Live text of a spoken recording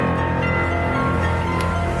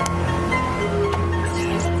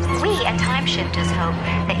Timeshifters hope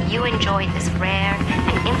that you enjoyed this rare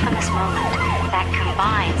and infamous moment that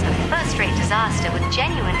combines a first-rate disaster with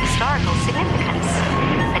genuine historical significance.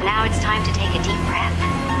 But now it's time to take a deep breath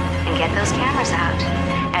and get those cameras out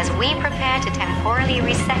as we prepare to temporally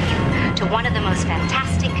reset you to one of the most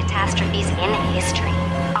fantastic catastrophes in history.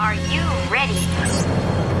 Are you ready?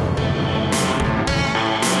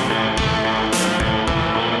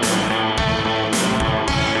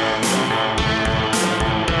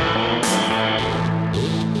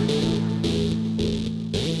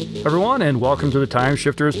 Everyone, and welcome to the Time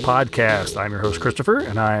Shifters podcast. I'm your host, Christopher,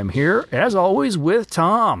 and I am here, as always, with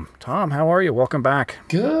Tom. Tom, how are you? Welcome back.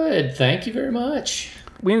 Good. Thank you very much.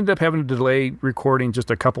 We ended up having to delay recording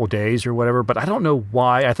just a couple days or whatever, but I don't know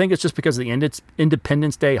why. I think it's just because of the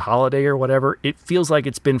Independence Day holiday or whatever. It feels like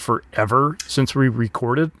it's been forever since we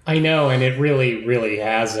recorded. I know, and it really, really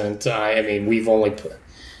hasn't. I mean, we've only...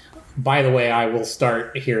 By the way, I will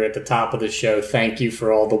start here at the top of the show. Thank you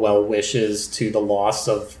for all the well wishes to the loss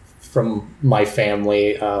from my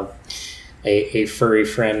family. A furry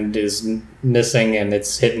friend is missing, and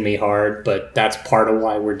it's hitting me hard, but that's part of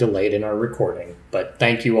why we're delayed in our recording. But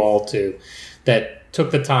thank you all that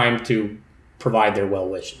took the time to provide their well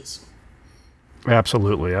wishes.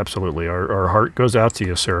 Absolutely. Our heart goes out to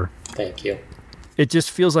you, sir. Thank you. It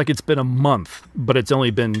just feels like it's been a month, but it's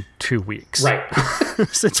only been 2 weeks. Right.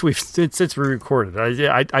 since we recorded.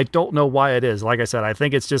 I don't know why it is. Like I said, I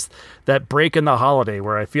think it's just that break in the holiday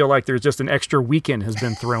where I feel like there's just an extra weekend has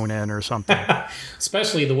been thrown in or something.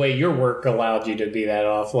 Especially the way your work allowed you to be that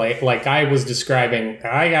off. Like I was describing,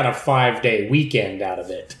 I got a 5-day weekend out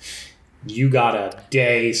of it. You got a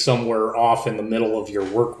day somewhere off in the middle of your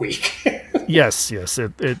work week. Yes.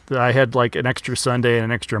 I had like an extra Sunday and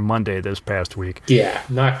an extra Monday this past week. Yeah,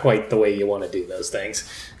 not quite the way you want to do those things.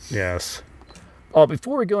 Yes. Oh,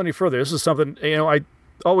 before we go any further, this is something, I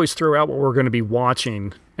always throw out what we're going to be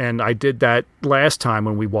watching, and I did that last time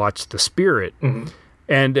when we watched The Spirit. Mm-hmm.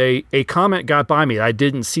 And a comment got by me. I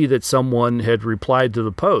didn't see that someone had replied to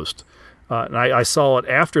the post. And I saw it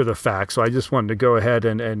after the fact, so I just wanted to go ahead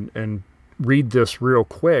and read this real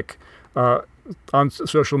quick. On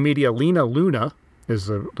social media, Lena Luna is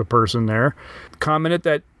the person there, commented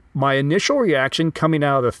that my initial reaction coming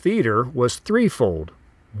out of the theater was threefold.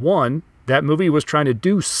 One, that movie was trying to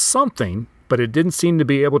do something, but it didn't seem to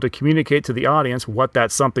be able to communicate to the audience what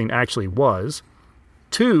that something actually was.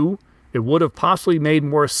 Two, it would have possibly made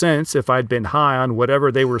more sense if I'd been high on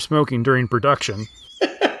whatever they were smoking during production.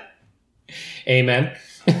 Amen.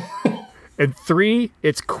 And three,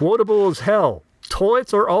 it's quotable as hell.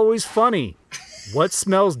 Toilets are always funny. What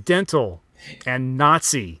smells dental and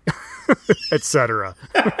Nazi, etc.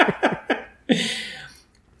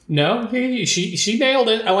 No, she nailed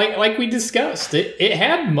it. Like we discussed, it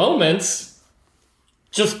had moments.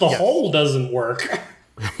 Just the whole doesn't work.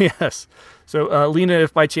 Yes. So, Lena,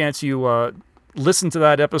 if by chance you listened to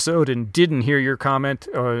that episode and didn't hear your comment,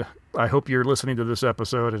 I hope you're listening to this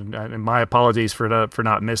episode, and my apologies for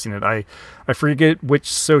not missing it. I forget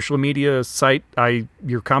which social media site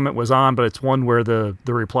your comment was on, but it's one where the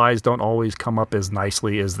replies don't always come up as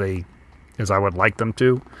nicely as I would like them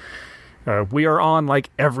to. We are on like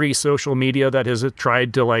every social media that has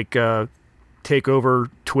tried to take over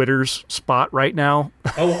Twitter's spot right now.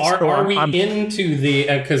 Oh, are we into the?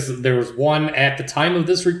 Because there was one at the time of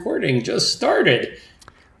this recording just started.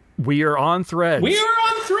 We are on Threads.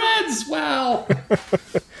 Wow.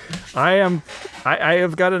 I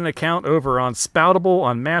have got an account over on Spoutable,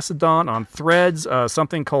 on Mastodon, on Threads,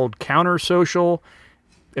 something called Counter Social.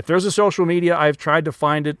 If there's a social media, I've tried to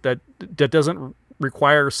find it that doesn't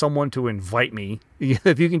require someone to invite me.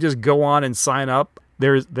 If you can just go on and sign up,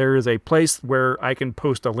 there is a place where I can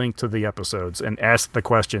post a link to the episodes and ask the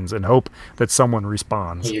questions and hope that someone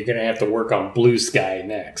responds. You're going to have to work on Blue Sky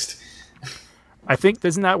next. I think,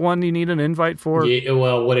 isn't that one you need an invite for? Yeah,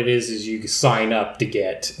 well, what it is you sign up to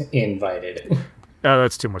get invited. Oh,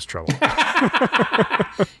 that's too much trouble.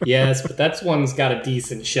 Yes, but that's one's got a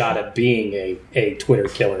decent shot at being a Twitter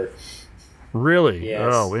killer. Really?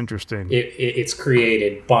 Yes. Oh, interesting. It's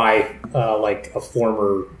created by like a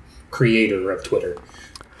former creator of Twitter.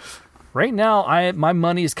 Right now, my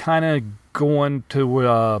money's kind of going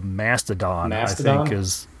to Mastodon. I think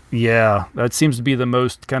is. Yeah, that seems to be the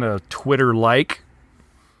most kind of Twitter-like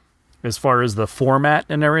as far as the format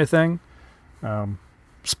and everything.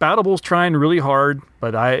 Spoutable's trying really hard,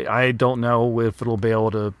 but I don't know if it'll be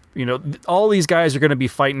able to. All these guys are going to be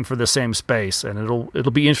fighting for the same space, and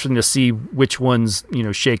it'll be interesting to see which ones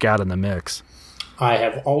shake out in the mix. I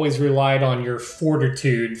have always relied on your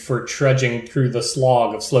fortitude for trudging through the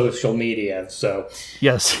slog of social media. So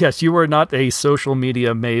yes, you are not a social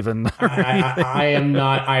media maven. I am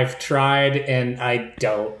not. I've tried and I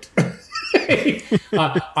don't.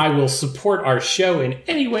 I will support our show in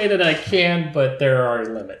any way that I can, but there are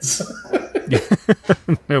limits.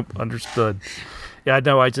 Nope, understood. Yeah,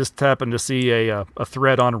 no, I just happened to see a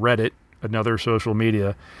thread on Reddit, another social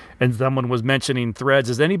media, and someone was mentioning Threads.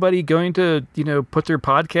 Is anybody going to, put their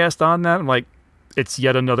podcast on that? I'm like, it's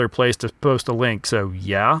yet another place to post a link. So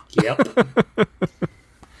yeah. Yep.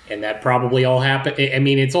 And that probably all happened. I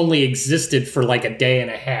mean, it's only existed for like a day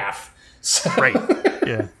and a half. So. Right.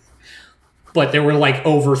 Yeah. But there were like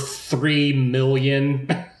over 3 million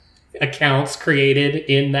accounts created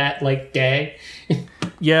in that like day.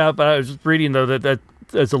 Yeah, but I was reading though that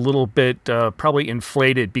is a little bit probably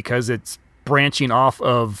inflated because it's branching off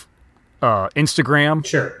of Instagram.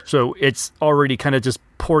 Sure. So it's already kind of just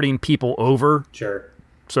porting people over. Sure.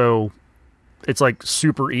 So it's like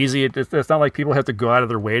super easy. It's not like people have to go out of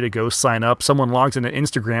their way to go sign up. Someone logs into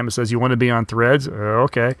Instagram and says, "You want to be on Threads?"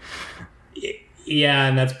 Okay. Yeah,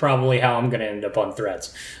 and that's probably how I'm going to end up on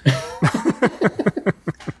Threads.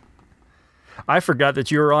 I forgot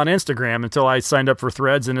that you were on Instagram until I signed up for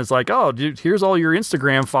Threads, and it's like, oh, dude, here's all your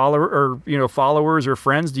Instagram followers or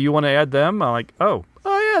friends. Do you want to add them? I'm like, oh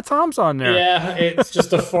yeah, Tom's on there. Yeah, it's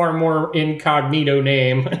just a far more incognito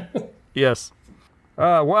name. Yes.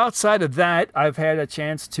 Well, outside of that, I've had a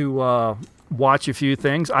chance to watch a few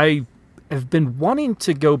things. I have been wanting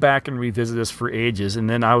to go back and revisit this for ages, and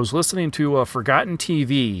then I was listening to Forgotten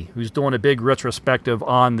TV, who's doing a big retrospective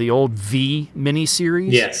on the old V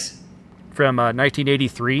miniseries. Yes. From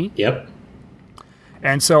 1983. Yep.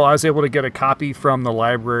 And so I was able to get a copy from the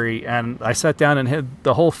library, and I sat down and had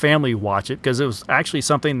the whole family watch it because it was actually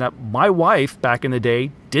something that my wife back in the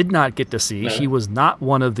day did not get to see. She was not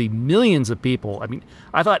one of the millions of people. I mean,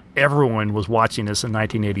 I thought everyone was watching this in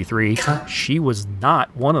 1983. She was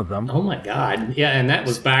not one of them. Oh my God. Yeah, and that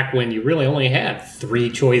was back when you really only had 3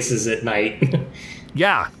 choices at night.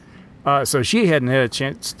 Yeah. So she hadn't had a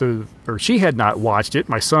chance to, or she had not watched it.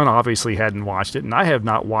 My son obviously hadn't watched it, and I have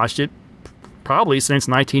not watched it probably since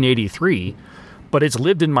 1983. But it's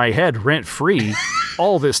lived in my head rent-free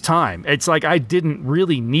all this time. It's like I didn't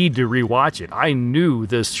really need to rewatch it. I knew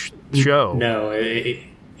this show. No,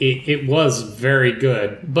 it was very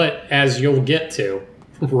good, but as you'll get to,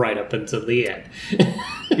 right up until the end.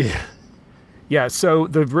 Yeah. Yeah, so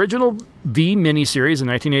the original V miniseries in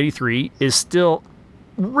 1983 is still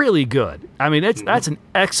really good. I mean, that's an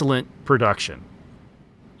excellent production.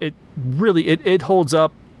 It really it holds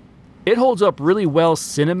up. It holds up really well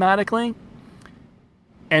cinematically,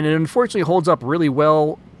 and it unfortunately holds up really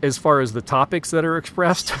well as far as the topics that are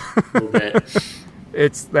expressed. A little bit.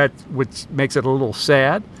 It's that which makes it a little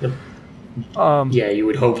sad. Yeah, you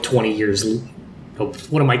would hope 20 years.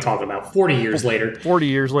 What am I talking about? 40 years later. 40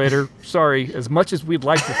 years later. Sorry, as much as we'd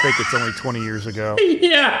like to think it's only 20 years ago.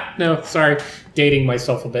 Yeah, no, sorry. Dating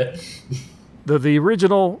myself a bit. The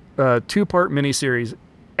original 2-part miniseries,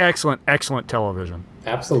 excellent television.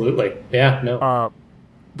 Absolutely. Yeah, no.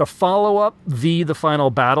 The follow-up, The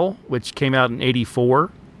Final Battle, which came out in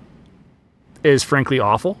 84, is frankly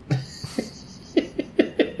awful.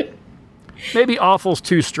 Maybe awful's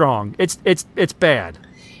too strong. It's bad.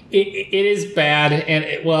 It is bad,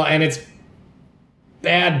 and it's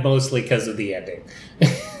bad mostly because of the ending.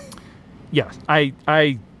 Yeah,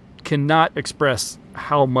 I cannot express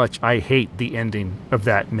how much I hate the ending of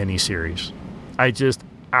that miniseries. I just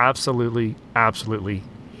absolutely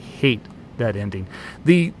hate that ending.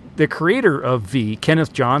 The creator of V,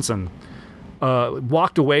 Kenneth Johnson,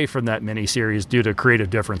 walked away from that miniseries due to creative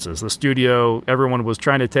differences. The studio, everyone was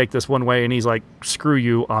trying to take this one way, and he's like, "Screw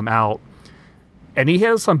you, I'm out." And he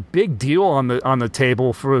has some big deal on the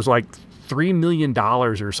table for, it was like $3 million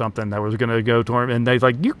or something that was going to go to him. And they're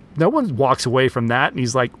like, no one walks away from that. And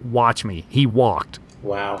he's like, watch me. He walked.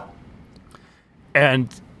 Wow.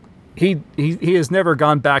 And he has never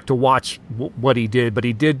gone back to watch what he did, but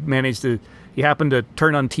he did manage to, he happened to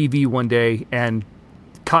turn on TV one day and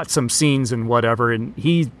caught some scenes and whatever. And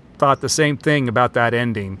he thought the same thing about that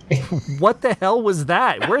ending. What the hell was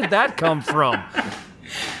that? Where'd that come from?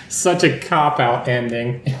 Such a cop-out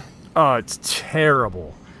ending. Oh, it's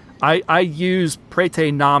terrible. I use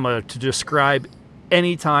Prete Nama to describe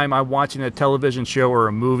any time I'm watching a television show or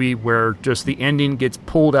a movie where just the ending gets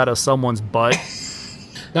pulled out of someone's butt.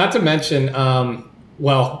 Not to mention,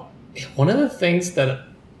 one of the things that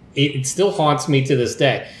it still haunts me to this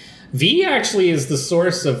day, V actually is the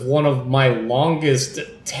source of one of my longest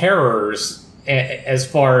terrors as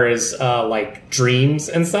far as like dreams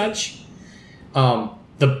and such.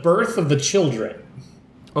 The Birth of the Children.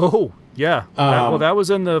 Oh, yeah. That was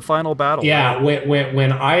in the final battle. Yeah, right?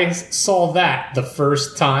 when I saw that the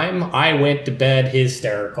first time, I went to bed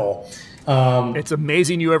hysterical. It's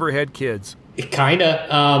amazing you ever had kids. Kind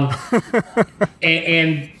of.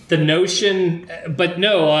 And the notion, but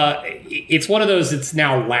no, it's one of those, it's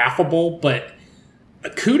now laughable, but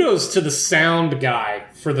kudos to the sound guy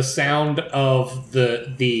for the sound of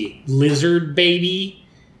the lizard baby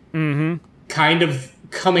kind of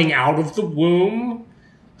coming out of the womb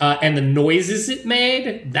and the noises it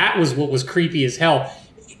made. That was what was creepy as hell.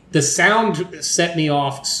 The sound set me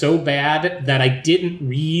off so bad that I didn't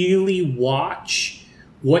really watch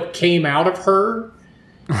what came out of her.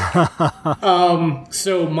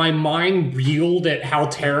 So my mind reeled at how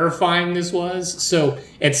terrifying this was. So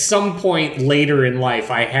at some point later in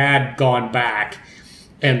life, I had gone back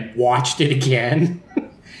and watched it again.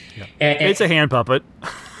 and it's a hand puppet.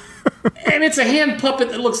 And it's a hand puppet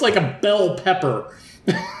that looks like a bell pepper.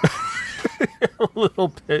 A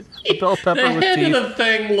little bit. A bell pepper the with head teeth. of the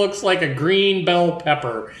thing looks like a green bell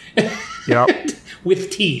pepper. Yep.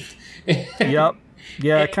 With teeth. Yep.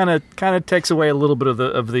 Yeah, it kind of takes away a little bit of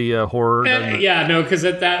the horror. Yeah, no, because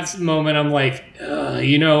at that moment I'm like,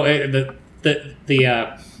 the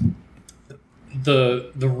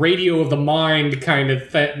radio of the mind kind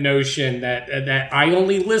of notion that I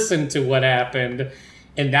only listened to what happened,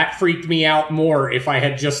 and that freaked me out more. If I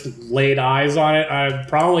had just laid eyes on it, I'd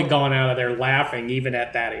probably gone out of there laughing, even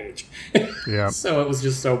at that age. Yeah. So it was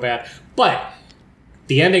just so bad. But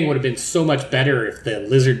the ending would have been so much better if the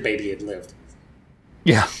lizard baby had lived.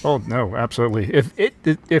 Yeah. Oh no, absolutely.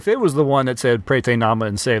 If it was the one that said "Prete Nama"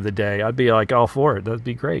 and save the day, I'd be like all for it. That'd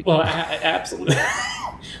be great. Well, absolutely.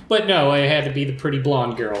 But no, it had to be the pretty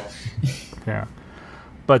blonde girl. Yeah.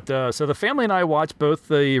 But so the family and I watched both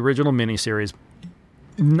the original miniseries.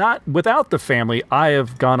 Not without the family, I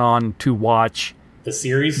have gone on to watch the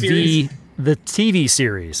series. The TV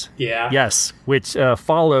series. Yeah. Yes, which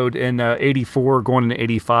followed in 84 going into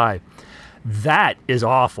 85. That is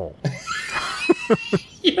awful.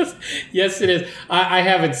 Yes, it is. I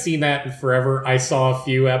haven't seen that in forever. I saw a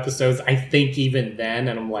few episodes, I think even then,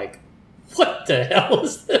 and I'm like, what the hell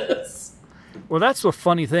is this? Well, that's the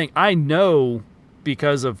funny thing. I know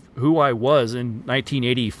because of who I was in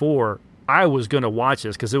 1984, I was going to watch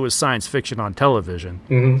this because it was science fiction on television.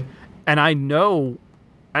 Mm-hmm. And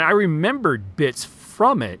I remembered bits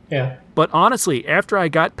from it. Yeah. But honestly, after I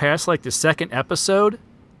got past like the second episode,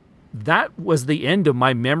 that was the end of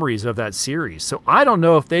my memories of that series. So I don't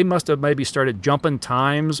know if they must have maybe started jumping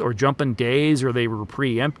times or jumping days, or they were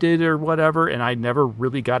preempted or whatever, and I never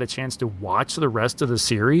really got a chance to watch the rest of the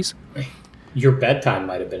series. Your bedtime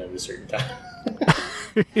might have been at a certain time.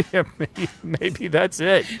 Yeah, maybe that's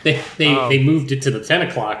it. They moved it to the 10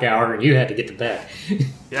 o'clock hour, and you had to get to bed.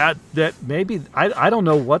 Yeah, that maybe I don't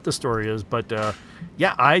know what the story is, but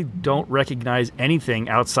yeah, I don't recognize anything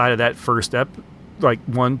outside of that first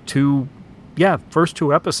first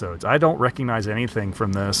two episodes. I don't recognize anything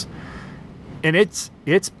from this, and it's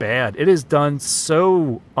bad. It is done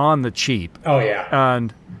so on the cheap. Oh yeah,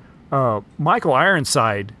 and Michael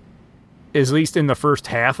Ironside is at least in the first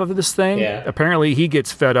half of this thing. Yeah. Apparently he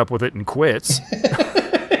gets fed up with it and quits.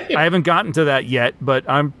 I haven't gotten to that yet, but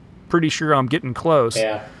I'm pretty sure I'm getting close.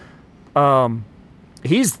 Yeah.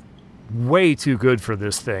 He's way too good for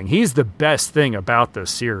this thing. He's the best thing about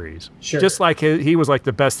this series. Sure. Just like he was like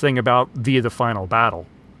the best thing about Via the Final Battle.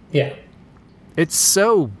 Yeah. It's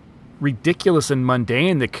so ridiculous and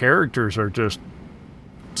mundane. The characters are just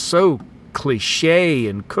so cliche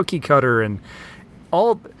and cookie cutter, and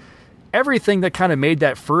everything that kind of made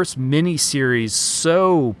that first mini-series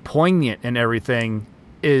so poignant and everything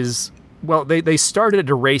is, well, they started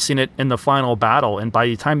erasing it in the final battle, and by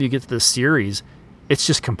the time you get to the series, it's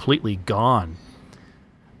just completely gone.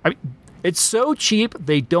 I mean, it's so cheap,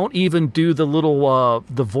 they don't even do the little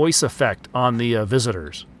the voice effect on the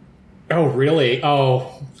visitors. Oh, really?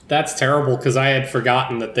 Oh, that's terrible, because I had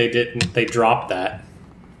forgotten that they dropped that.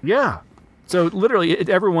 Yeah. So literally,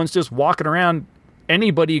 everyone's just walking around.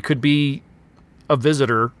 Anybody could be a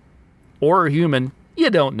visitor or a human. You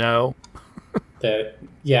don't know. It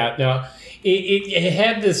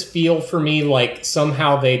had this feel for me like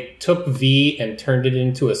somehow they took V and turned it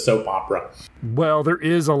into a soap opera. Well, there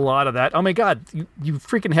is a lot of that. Oh my God, you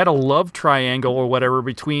freaking had a love triangle or whatever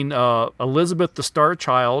between Elizabeth the Star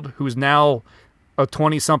Child, who's now a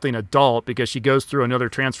 20-something adult because she goes through another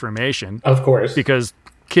transformation. Of course. Because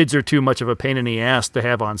kids are too much of a pain in the ass to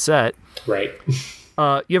have on set. Right.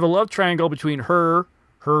 You have a love triangle between her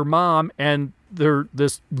mom, and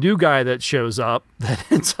this new guy that shows up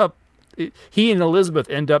that ends up he and Elizabeth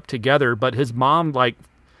end up together, but his mom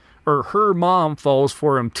or her mom falls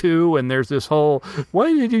for him too, and there's this whole,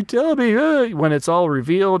 why did you tell me? When it's all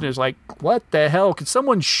revealed, and it's like, what the hell? Could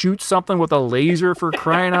someone shoot something with a laser for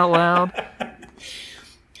crying out loud?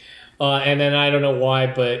 And then I don't know why,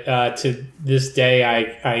 but to this day,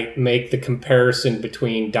 I make the comparison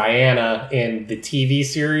between Diana in the TV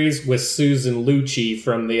series with Susan Lucci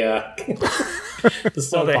from the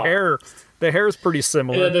soap opera. The hair is pretty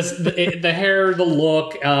similar. The hair, the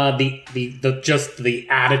look, just the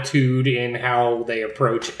attitude in how they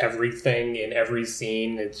approach everything in every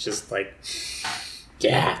scene. It's just like,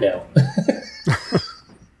 yeah, no.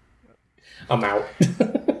 I'm out.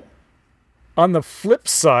 On the flip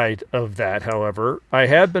side of that, however, I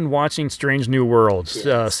have been watching Strange New Worlds,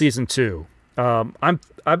 season 2. I'm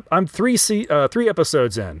three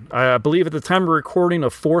episodes in. I believe at the time of recording, a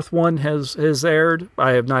fourth one has aired.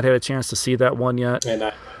 I have not had a chance to see that one yet. And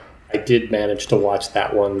I did manage to watch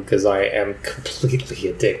that one because I am completely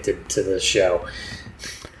addicted to this show.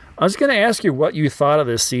 I was going to ask you what you thought of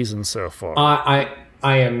this season so far. I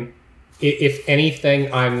am, if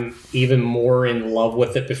anything, I'm even more in love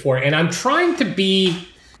with it before. And I'm trying to be...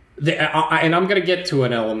 and I'm going to get to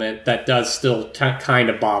an element that does still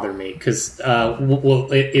kind of bother me because,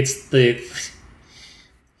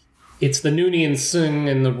 it's the Noonien Singh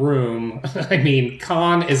in the room. I mean,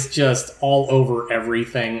 Khan is just all over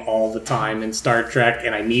everything all the time in Star Trek,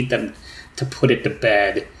 and I need them to put it to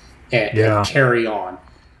bed and carry on.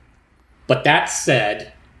 But that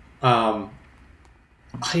said, I'm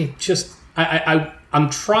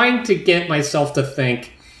trying to get myself to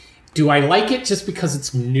think, do I like it just because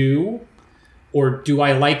it's new, or do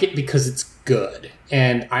I like it because it's good?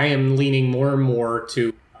 And I am leaning more and more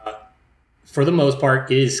to, for the most part,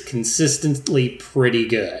 it is consistently pretty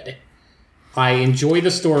good. I enjoy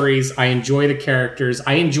the stories. I enjoy the characters.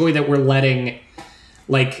 I enjoy that we're letting,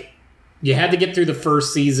 you had to get through the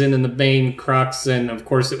first season and the main crux, and of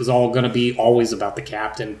course it was all going to be always about the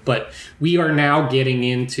captain. But we are now getting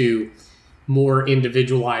into more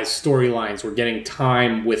individualized storylines. We're getting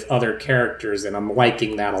time with other characters, and I'm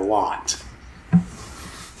liking that a lot. All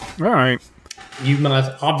right. You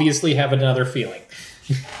must obviously have another feeling.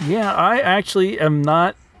 Yeah, I actually am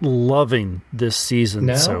not loving this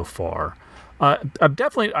season so far. I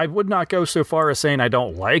would not go so far as saying I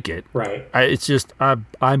don't like it. Right. It's just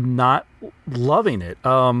I'm not loving it.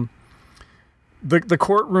 The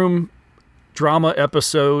courtroom drama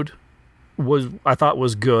episode I thought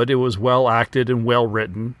was good. It was well acted and well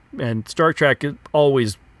written, and Star Trek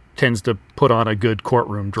always tends to put on a good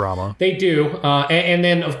courtroom drama. They do, and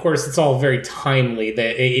then of course it's all very timely.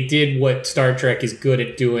 That it did what Star Trek is good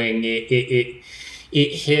at doing. It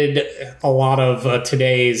hid a lot of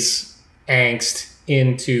today's angst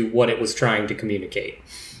into what it was trying to communicate.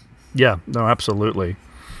 Yeah, no, absolutely.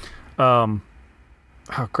 Oh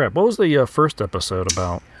crap! What was the first episode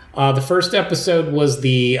about? The first episode was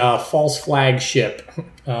the false flag ship,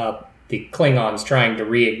 the Klingons trying to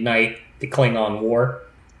reignite the Klingon War.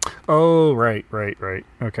 Oh, right.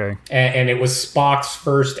 Okay. And it was Spock's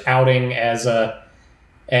first outing as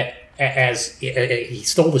he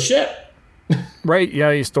stole the ship. Right,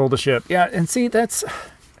 yeah, he stole the ship. Yeah, and see,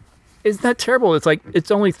 isn't that terrible? It's like,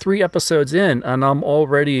 it's only 3 episodes in, and I'm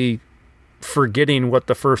already forgetting what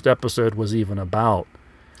the first episode was even about.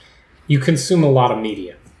 You consume a lot of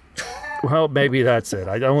media. Well, maybe that's it.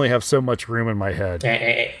 I only have so much room in my head.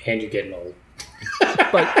 And you're getting old.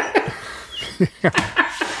 But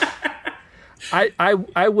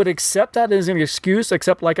I would accept that as an excuse,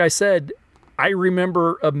 except like I said, I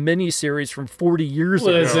remember a mini-series from 40 years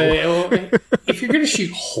ago. If you're going to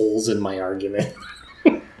shoot holes in my argument.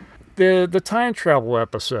 The time travel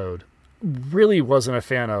episode really wasn't a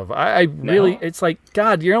fan of. It's like,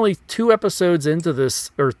 God, you're only 2 episodes into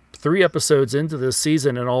this, or 3 episodes into this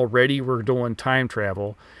season, and already we're doing time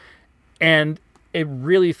travel. And it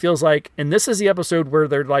really feels like, and this is the episode where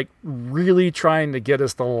they're like really trying to get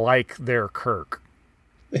us to like their Kirk.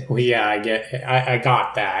 Well, yeah, I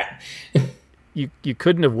got that. You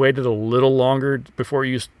couldn't have waited a little longer before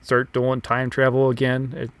you start doing time travel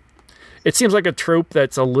again. It seems like a trope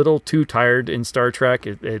that's a little too tired in Star Trek.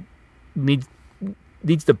 It needs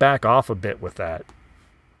to back off a bit with that.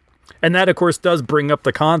 And that, of course, does bring up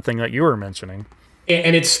the Khan thing that you were mentioning.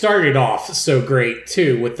 And it started off so great,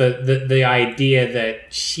 too, with the idea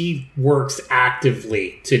that she works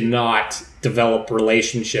actively to not develop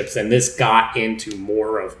relationships. And this got into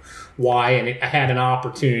more of why. And it had an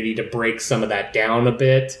opportunity to break some of that down a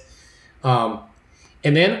bit. And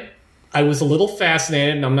then I was a little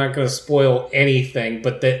fascinated, and I'm not going to spoil anything,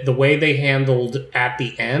 but the way they handled at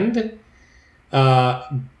the end,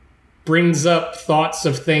 brings up thoughts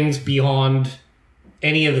of things beyond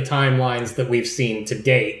any of the timelines that we've seen to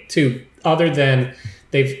date, too, other than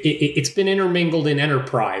it's been intermingled in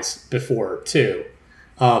Enterprise before, too.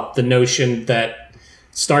 The notion that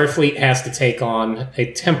Starfleet has to take on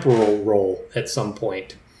a temporal role at some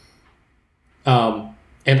point. And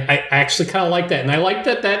I actually kind of like that. And I like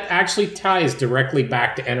that actually ties directly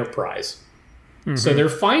back to Enterprise. Mm-hmm. So they're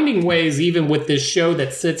finding ways, even with this show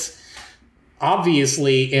that sits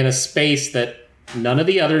obviously in a space that none of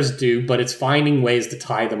the others do, but it's finding ways to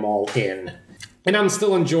tie them all in. And I'm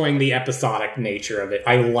still enjoying the episodic nature of it.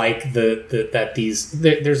 I like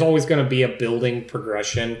there's always going to be a building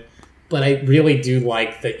progression, but I really do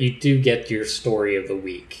like that you do get your story of the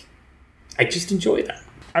week. I just enjoy that.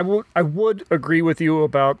 I would agree with you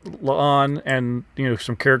about La'an and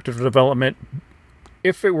some character development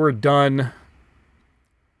if it were done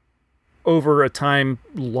over a time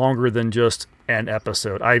longer than just an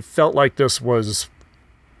episode. I felt like this was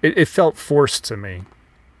it felt forced to me.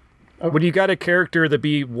 Okay. When you got a character that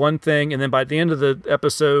be one thing, and then by the end of the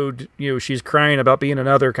episode, she's crying about being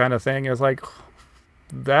another kind of thing. It's like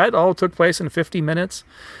that all took place in 50 minutes.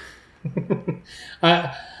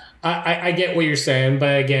 I get what you're saying,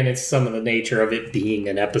 but again, it's some of the nature of it being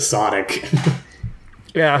an episodic.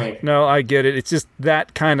 Yeah, no, I get it. It's just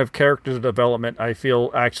that kind of character development I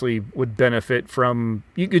feel actually would benefit from.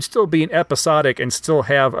 You could still be an episodic and still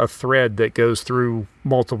have a thread that goes through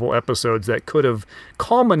multiple episodes that could have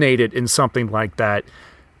culminated in something like that.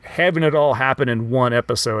 Having it all happen in one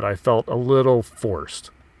episode, I felt a little forced.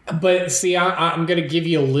 But see, I'm going to give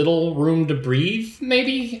you a little room to breathe,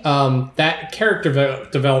 maybe. That character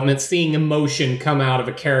development, seeing emotion come out of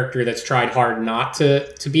a character that's tried hard not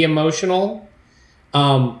to be emotional.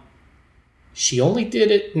 She only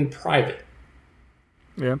did it in private.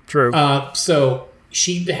 Yeah, true. So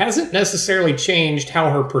she hasn't necessarily changed how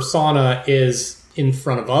her persona is in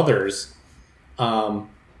front of others. And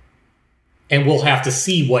we'll have to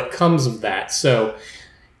see what comes of that. So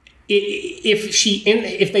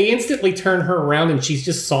if they instantly turn her around and she's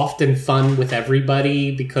just soft and fun with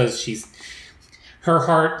everybody because her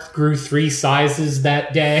heart grew 3 sizes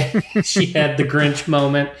that day. She had the Grinch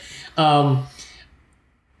moment.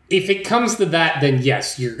 If it comes to that, then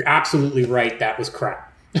yes, you're absolutely right. That was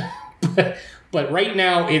crap. But right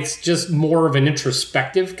now, it's just more of an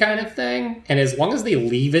introspective kind of thing. And as long as they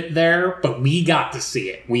leave it there, but we got to see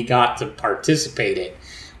it. We got to participate in it.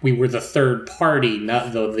 We were the third party,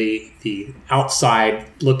 not the outside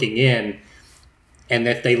looking in. And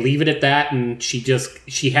if they leave it at that and she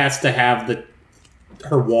has to have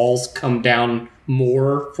her walls come down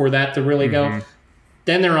more for that to really go,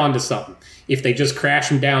 then they're onto something. If they just crash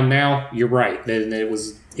them down now, you're right. Then it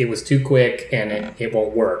was too quick and it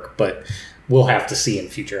won't work. But we'll have to see in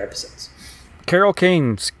future episodes. Carol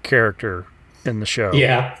Kane's character in the show.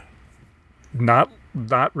 Yeah. Not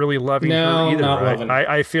really loving her either. Not right? loving.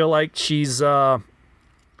 I feel like she's I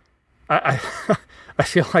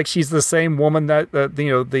feel like she's the same woman that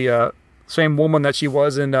the same woman that she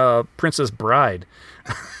was in Princess Bride.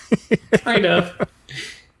 Kind of.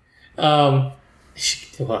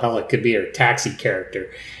 Well, it could be her taxi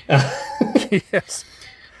character. Yes.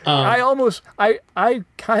 I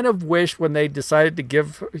kind of wish when they decided to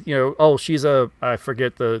give, she's I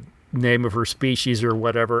forget the name of her species or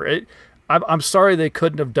whatever. I'm sorry they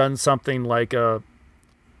couldn't have done something like a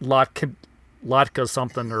Latka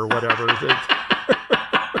something or whatever.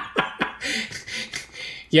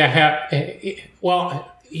 Yeah.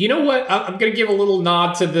 Well, you know what? I'm going to give a little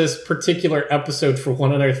nod to this particular episode for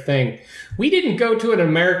one other thing. We didn't go to an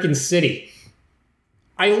American city.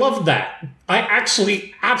 I love that. I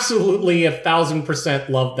actually absolutely 1,000%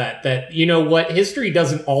 love that. That, you know what? History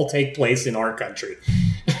doesn't all take place in our country.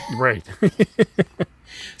 Right.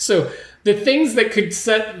 So the things that could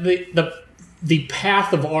set the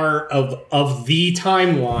path of the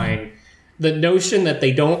timeline, the notion that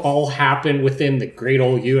they don't all happen within the great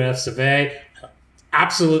old US of A,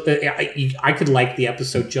 absolutely, I could like the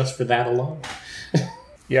episode just for that alone.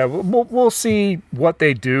 Yeah, we'll see what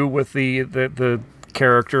they do with the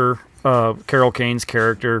character, Carol Kane's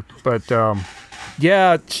character, but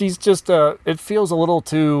yeah, she's just it feels a little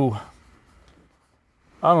too,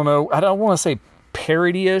 I don't know, I don't want to say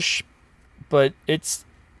parody-ish, but it's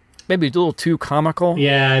maybe a little too comical.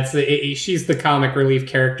 Yeah, she's the comic relief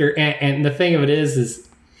character, and the thing of it is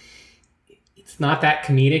it's not that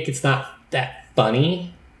comedic, it's not that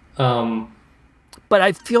funny. But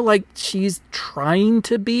I feel like she's trying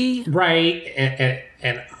to be. Right,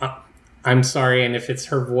 and I'm sorry, and if it's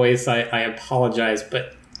her voice, I apologize,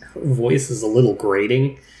 but her voice is a little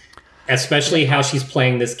grating, especially how she's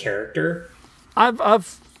playing this character.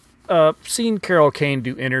 I've seen Carol Kane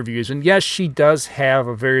do interviews, and yes, she does have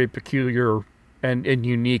a very peculiar and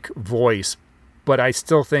unique voice, but I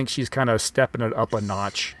still think she's kind of stepping it up a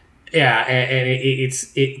notch. Yeah, and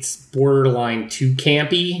it's borderline too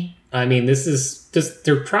campy. I mean, this is just,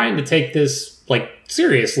 they're trying to take this like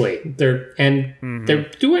seriously. They're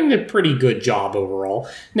doing a pretty good job overall.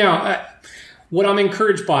 Now, what I'm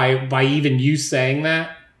encouraged by even you saying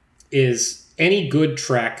that is any good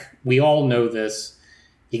Trek, we all know this,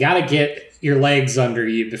 you got to get your legs under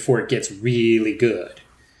you before it gets really good.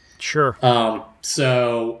 Sure.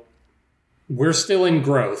 So we're still in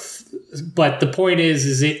growth, but the point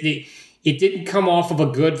is it didn't come off of a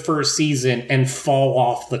good first season and fall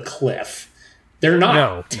off the cliff. They're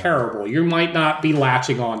not terrible. You might not be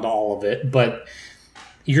latching on to all of it, but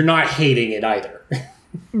you're not hating it either.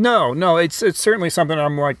 No, it's certainly something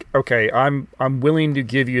I'm like, okay, I'm willing to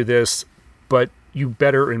give you this, but you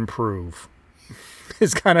better improve.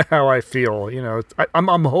 Is kind of how I feel. You know,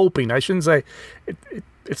 I'm hoping. I shouldn't say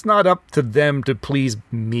it's not up to them to please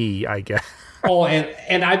me, I guess. Oh,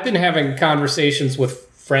 and I've been having conversations with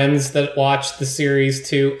friends that watch the series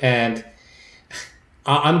too, and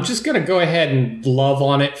I'm just going to go ahead and love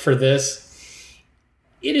on it for this.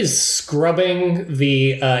 It is scrubbing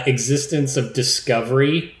the existence of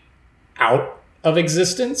Discovery out of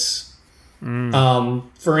existence.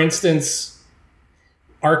 For instance,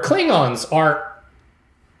 our Klingons are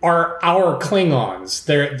our Klingons.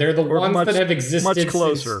 They're the ones that have existed much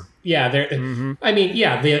closer. They're. I mean,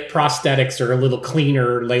 the prosthetics are a little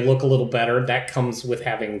cleaner. They look a little better. That comes with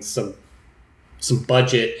having some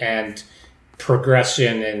budget and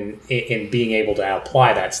progression and in being able to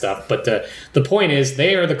apply that stuff. But the point is,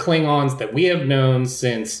 they are the Klingons that we have known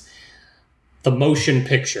since the motion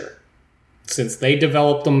picture. Since they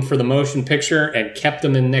developed them for the motion picture and kept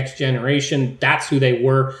them in Next Generation, that's who they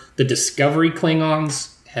were. The Discovery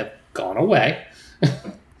Klingons have gone away.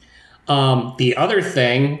 The other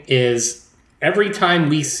thing is, every time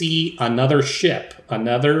we see another ship,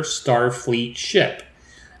 another Starfleet ship,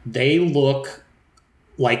 they look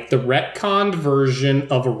like the retconned version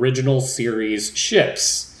of original series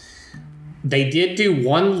ships. They did do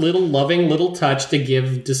one little loving little touch to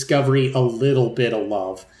give Discovery a little bit of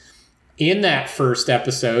love. In that first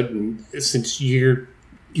episode, since you're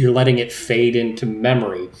letting it fade into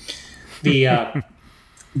memory,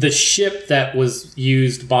 the ship that was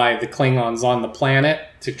used by the Klingons on the planet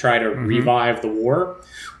to try to revive the war,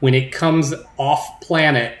 when it comes off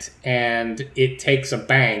planet and it takes a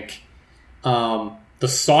bank, the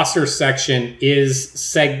saucer section is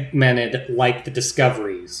segmented like the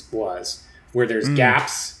Discovery's was, where there's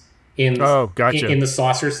gaps in the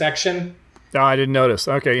saucer section. Oh, I didn't notice.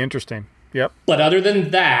 Okay, interesting. Yep. But other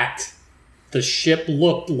than that, the ship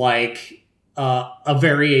looked like a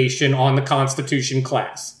variation on the Constitution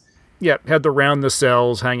class. Yep, had the round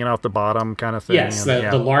nacelles hanging out the bottom kind of thing. Yes,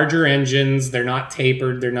 the larger engines. They're not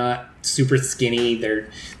tapered. They're not super skinny.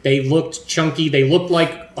 They looked chunky. They looked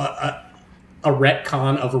like a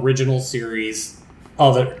retcon of original series,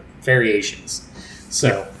 other variations.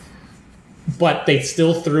 So... But they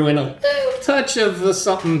still threw in a little touch of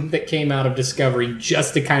something that came out of Discovery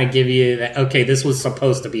just to kind of give you that, okay, this was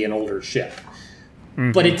supposed to be an older ship.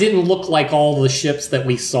 But it didn't look like all the ships that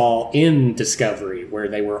we saw in Discovery, where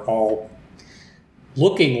they were all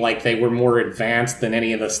looking like they were more advanced than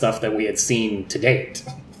any of the stuff that we had seen to date.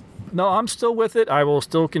 No, I'm still with it. I will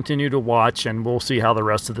still continue to watch, and we'll see how the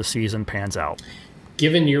rest of the season pans out.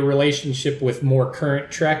 Given your relationship with more current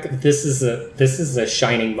Trek, this is a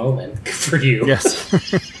shining moment for you. Yes.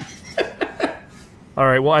 All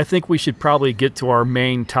right. Well, I think we should probably get to our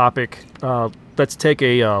main topic. Let's take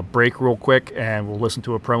a break real quick, and we'll listen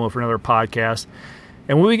to a promo for another podcast.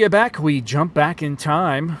 And when we get back, we jump back in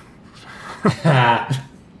time.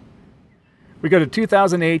 We go to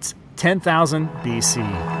 2008's 10,000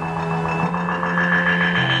 BC.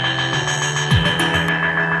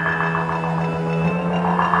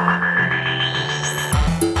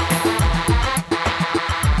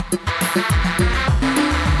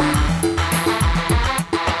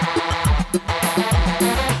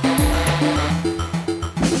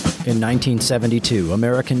 In 1972,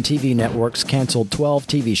 American TV networks canceled 12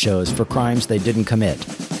 TV shows for crimes they didn't commit.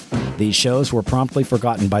 These shows were promptly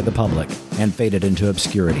forgotten by the public and faded into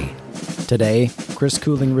obscurity. Today, Chris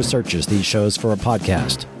Cooling researches these shows for a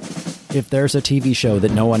podcast. If there's a TV show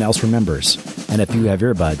that no one else remembers, and if you have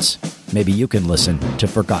earbuds, maybe you can listen to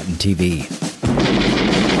Forgotten TV.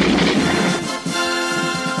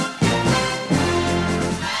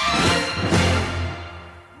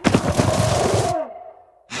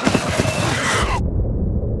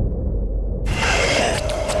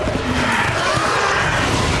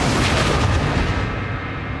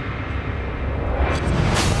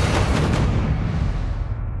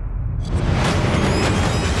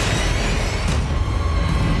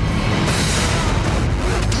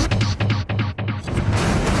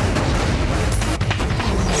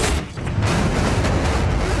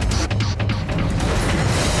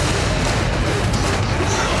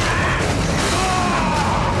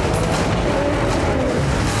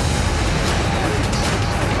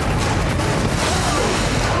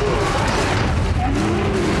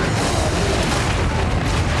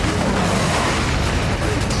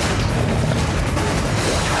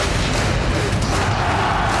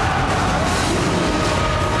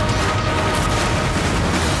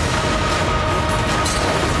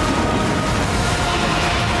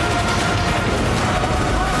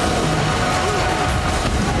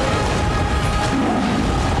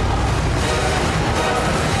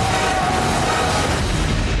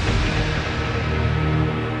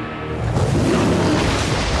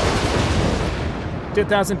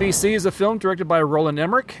 10,000 BC is a film directed by Roland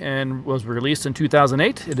Emmerich and was released in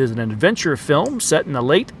 2008. It is an adventure film set in the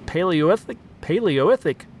late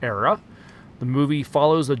Paleolithic era. The movie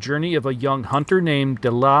follows the journey of a young hunter named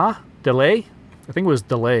Delay. I think it was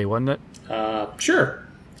Delay, wasn't it? Sure.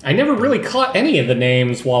 I never really caught any of the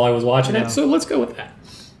names while I was watching it, so let's go with that.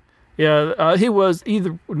 Yeah, he was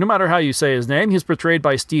no matter how you say his name, he's portrayed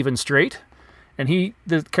by Stephen Strait, and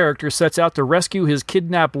the character sets out to rescue his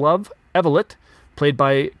kidnapped love, Evelyn, played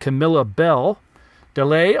by Camilla Bell.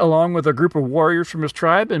 Delay, along with a group of warriors from his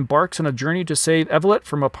tribe, embarks on a journey to save Evelyn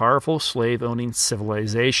from a powerful slave-owning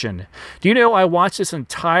civilization. Do you know I watched this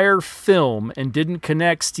entire film and didn't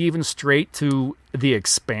connect Stephen Strait to The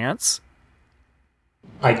Expanse?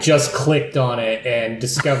 I just clicked on it and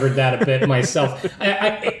discovered that a bit myself.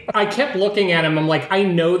 I kept looking at him. I'm like, I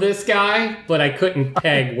know this guy, but I couldn't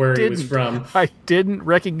peg where he was from. I didn't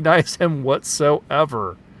recognize him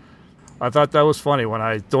whatsoever. I thought that was funny when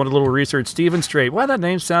I did a little research. Stephen Strait. That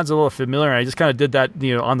name sounds a little familiar. I just kind of did that,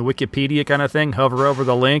 on the Wikipedia kind of thing. Hover over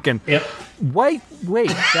the link and yep. Wait,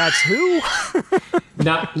 that's who?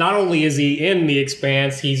 Not only is he in The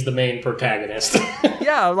Expanse, he's the main protagonist.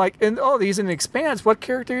 Yeah, he's in The Expanse. What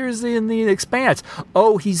character is he in The Expanse?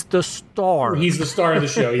 Oh, he's the star. He's the star of the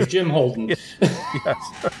show. He's Jim Holden. Yes.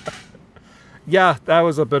 Yeah, that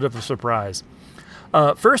was a bit of a surprise.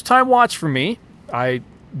 First time watch for me. I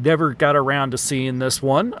never got around to seeing this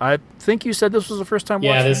one. I think you said this was the first time watch.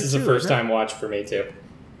 Yeah, this is a first time watch for me too.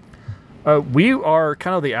 We are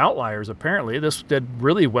kind of the outliers. Apparently, this did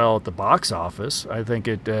really well at the box office. I think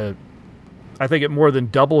it more than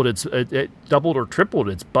doubled it doubled or tripled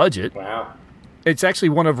its budget. Wow! It's actually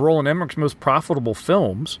one of Roland Emmerich's most profitable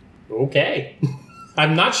films. Okay,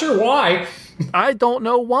 I'm not sure why. I don't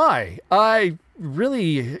know why. I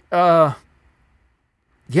really,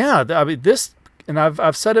 this. And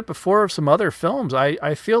I've said it before of some other films.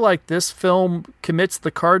 I feel like this film commits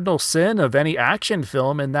the cardinal sin of any action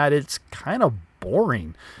film in that it's kind of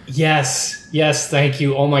boring. Yes, thank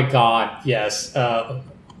you. Oh my God, yes. My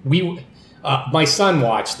son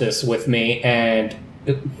watched this with me, and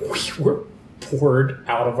we were bored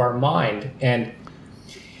out of our mind. And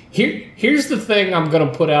here's the thing I'm going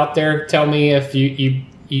to put out there. Tell me if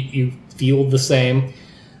you feel the same.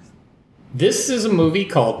 This is a movie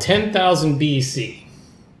called 10,000 BC.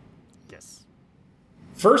 Yes.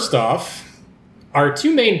 First off, our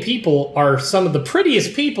two main people are some of the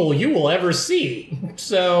prettiest people you will ever see.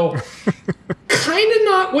 So, kind of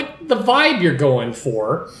not what the vibe you're going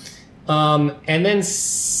for. And then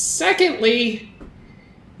secondly,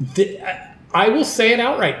 I will say it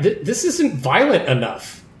outright. This isn't violent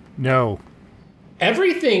enough. No.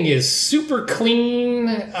 Everything is super clean.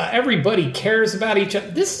 Everybody cares about each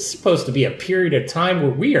other. This is supposed to be a period of time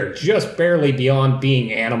where we are just barely beyond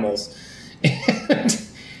being animals. And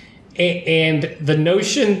the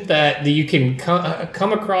notion that you can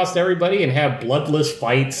come across everybody and have bloodless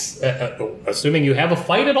fights, assuming you have a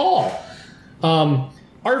fight at all.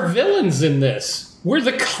 Our villains in this were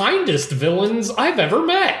the kindest villains I've ever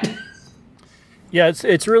met. Yeah,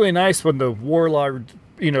 it's really nice when the warlord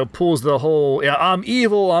pulls the whole, I'm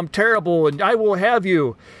evil, I'm terrible, and I will have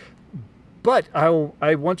you. But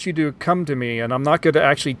I want you to come to me, and I'm not going to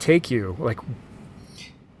actually take you.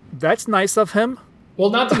 That's nice of him.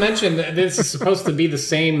 Well, not to mention that this is supposed to be the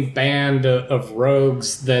same band of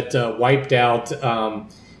rogues that wiped out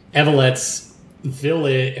Evelyn's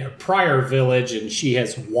prior village, and she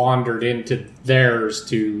has wandered into theirs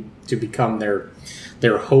to become their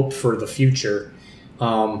hope for the future.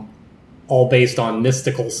 All based on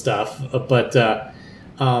mystical stuff. But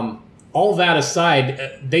all that aside,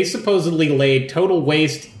 they supposedly laid total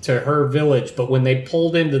waste to her village. But when they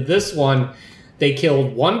pulled into this one, they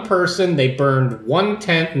killed one person, they burned one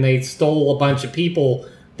tent, and they stole a bunch of people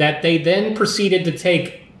that they then proceeded to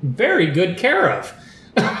take very good care of.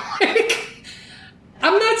 I'm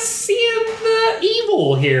not seeing the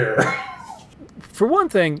evil here. For one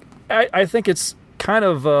thing, I think it's kind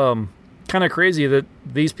of crazy that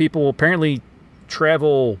these people apparently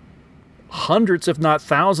travel hundreds, if not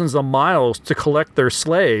thousands of miles to collect their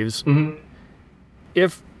slaves. Mm-hmm.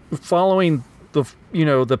 If following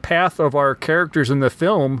the path of our characters in the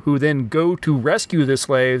film, who then go to rescue the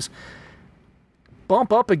slaves,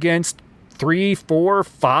 bump up against 3, 4,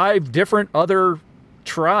 5 different other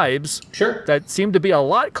tribes, sure, that seem to be a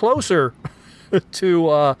lot closer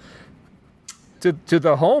to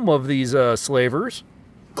the home of these slavers.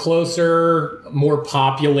 Closer, more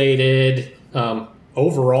populated,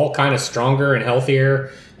 overall kind of stronger and healthier.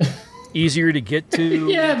 Easier to get to.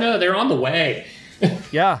 Yeah, no, they're on the way.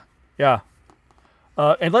 Yeah.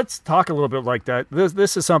 And let's talk a little bit like that.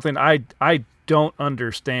 This is something I don't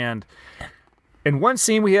understand. In one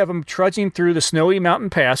scene, we have them trudging through the snowy mountain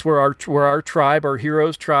pass where our tribe, our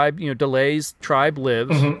hero's tribe, DeLay's tribe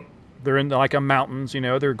lives. Mm-hmm. They're in like a mountains,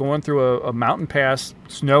 they're going through a mountain pass,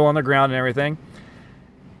 snow on the ground and everything.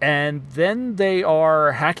 And then they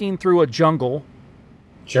are hacking through a jungle.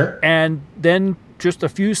 Sure. And then just a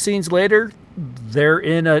few scenes later, they're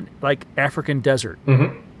in a like African desert.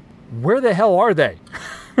 Mm-hmm. Where the hell are they?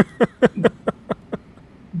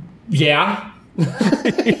 Yeah.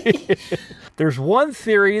 There's one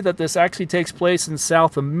theory that this actually takes place in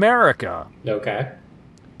South America. Okay.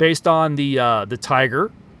 Based on the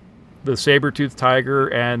tiger, the saber-toothed tiger,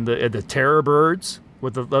 and the terror birds.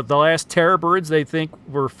 With the last terror birds, they think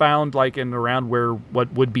were found like in around where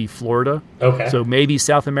what would be Florida. Okay. So maybe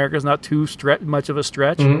South America is not too much of a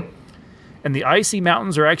stretch. Mm-hmm. And the icy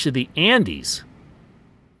mountains are actually the Andes.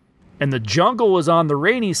 And the jungle is on the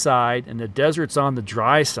rainy side, and the desert's on the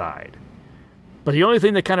dry side. But the only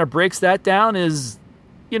thing that kind of breaks that down is,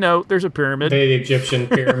 there's a pyramid. The Egyptian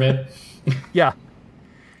pyramid. Yeah.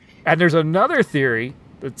 And there's another theory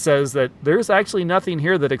that says that there's actually nothing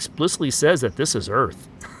here that explicitly says that this is Earth.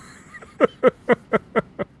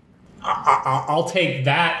 I'll take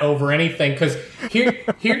that over anything, because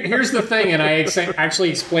here's the thing, and I actually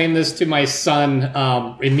explained this to my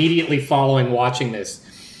son immediately following watching this.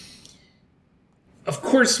 Of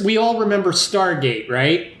course, we all remember Stargate,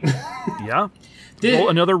 right? Yeah.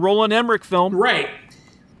 Another Roland Emmerich film. Right.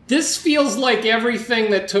 This feels like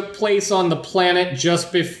everything that took place on the planet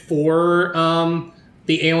just before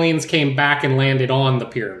the aliens came back and landed on the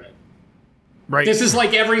pyramid. Right. This is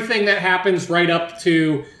like everything that happens right up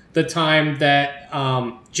to the time that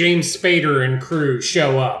James Spader and crew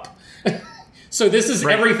show up. So this is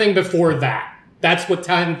everything before that. That's what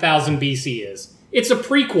 10,000 BC is. It's a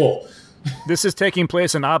prequel. This is taking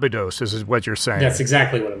place in Abydos, is what you're saying. That's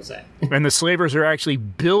exactly what I'm saying. And the slavers are actually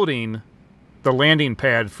building the landing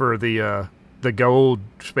pad for the gold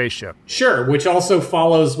spaceship. Sure, which also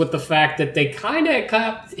follows with the fact that they kind of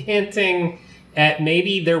kept hinting at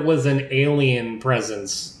maybe there was an alien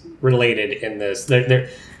presence related in this.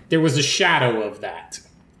 There was a shadow of that.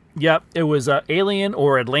 Yep, it was alien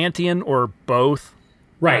or Atlantean or both.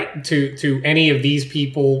 Right, to any of these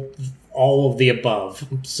people, all of the above.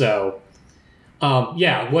 So,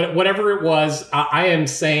 whatever it was, I am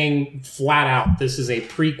saying flat out, this is a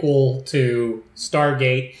prequel to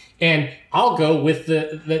Stargate. And I'll go with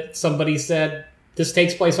that somebody said this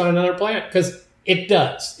takes place on another planet, because it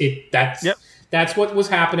does. That's what was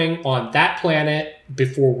happening on that planet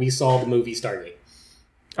before we saw the movie Stargate.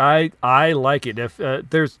 I like it. If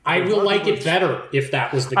I will like it better if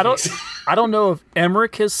that was the case. I don't know if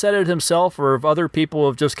Emmerich has said it himself or if other people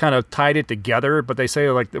have just kind of tied it together, but they say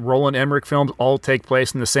like the Roland Emmerich films all take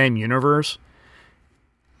place in the same universe.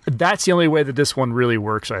 That's the only way that this one really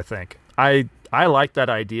works, I think. I like that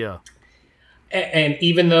idea. And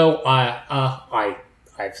even though I've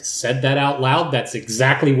said that out loud, that's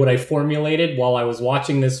exactly what I formulated while I was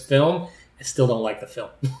watching this film, I still don't like the film.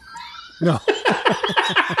 No.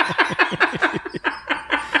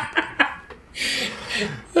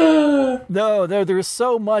 No, there's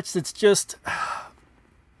so much that's just...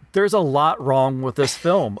 There's a lot wrong with this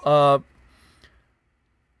film.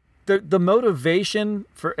 The motivation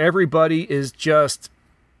for everybody is just...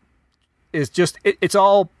 It's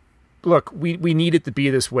all... Look, we need it to be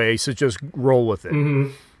this way, so just roll with it.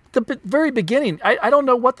 Mm-hmm. The very beginning, I don't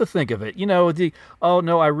know what to think of it.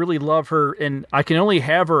 I really love her, and I can only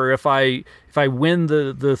have her if I win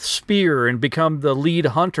the spear and become the lead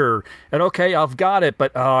hunter. And okay, I've got it,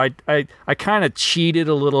 but I kind of cheated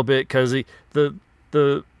a little bit because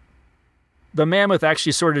the mammoth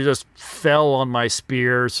actually sort of just fell on my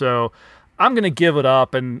spear, so I'm gonna give it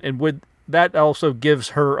up, and with that also gives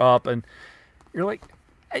her up, and you're like,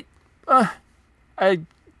 I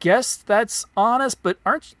guess that's honest, but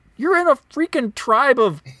you're in a freaking tribe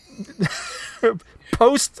of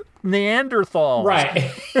post-Neanderthals.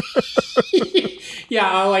 Right.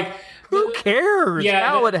 Yeah, like... Who cares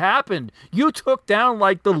how it happened? You took down,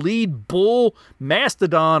 like, the lead bull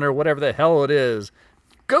mastodon or whatever the hell it is.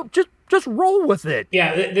 Go, just roll with it.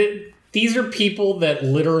 Yeah, these are people that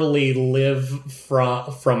literally live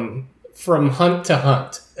from hunt to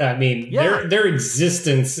hunt. I mean, their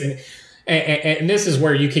existence... And this is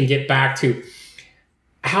where you can get back to...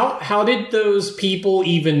 How did those people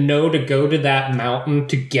even know to go to that mountain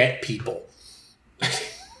to get people?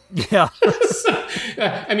 Yeah.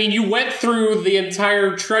 I mean, you went through the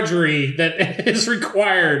entire trudgery that is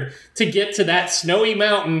required to get to that snowy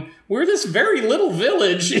mountain where this very little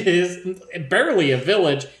village is barely a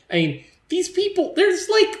village. I mean, these people, there's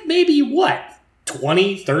like maybe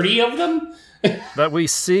 20, 30 of them? that we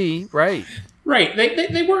see, right? Right.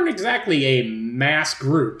 They weren't exactly a mass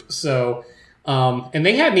group, so and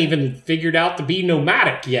they hadn't even figured out to be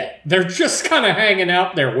nomadic yet. They're just kind of hanging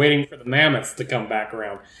out there waiting for the mammoths to come back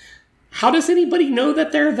around. How does anybody know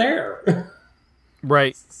that they're there?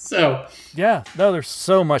 Right. So yeah, no, there's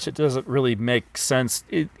so much it doesn't really make sense.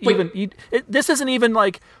 This isn't even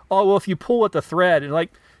like, oh well, if you pull at the thread and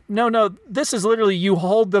like, no, this is literally you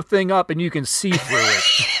hold the thing up and you can see through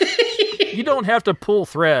it. You don't have to pull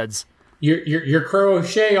threads. Your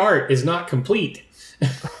crochet art is not complete.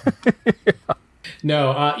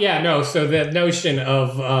 No. So the notion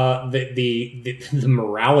of the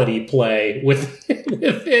morality play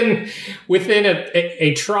within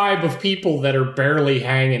a tribe of people that are barely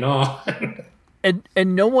hanging on,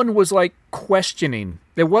 and no one was like questioning.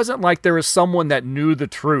 It wasn't like there was someone that knew the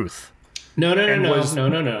truth. No.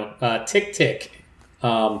 Tick Tick,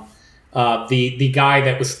 the guy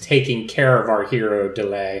that was taking care of our hero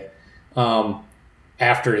Delay,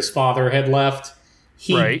 after his father had left.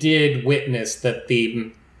 He did witness that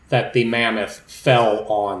the mammoth fell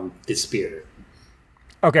on the spear.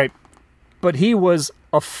 Okay, but he was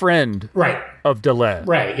a friend of Delay.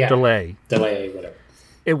 Right, yeah. Delay, whatever.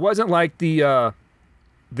 It wasn't like the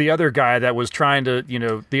other guy that was trying to,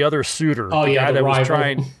 the other suitor. Oh, the guy that rival. Was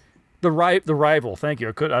trying. The rival. Thank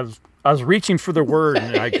you. I was reaching for the word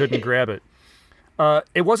and I couldn't grab it.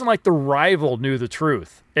 It wasn't like the rival knew the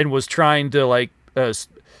truth and was trying to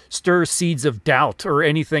stir seeds of doubt or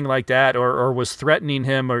anything like that, or was threatening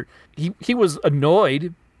him, or he was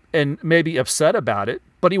annoyed and maybe upset about it,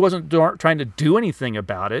 but he wasn't trying to do anything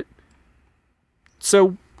about it.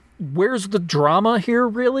 So where's the drama here,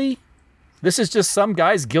 really? This is just some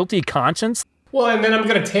guy's guilty conscience. Well, and then I'm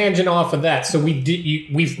going to tangent off of that. So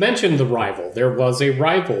we've mentioned the rival. There was a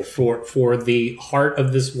rival for the heart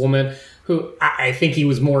of this woman, who I think he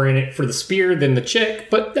was more in it for the spear than the chick,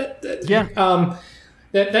 but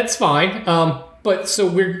that's fine. But so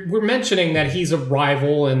we're mentioning that he's a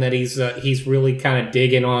rival and that he's really kind of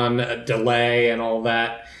digging on a Delay and all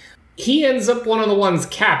that. He ends up one of the ones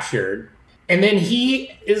captured, and then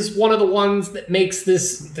he is one of the ones that makes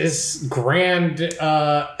this grand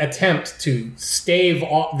attempt to stave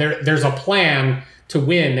off. There's a plan to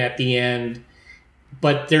win at the end,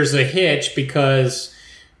 but there's a hitch because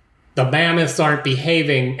the mammoths aren't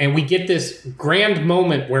behaving, and we get this grand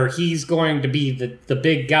moment where he's going to be the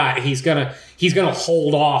big guy. He's gonna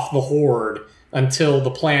hold off the horde until the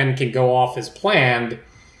plan can go off as planned.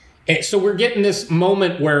 And so we're getting this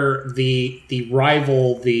moment where the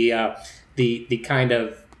rival, the kind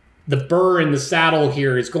of the burr in the saddle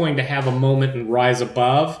here is going to have a moment and rise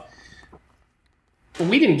above. But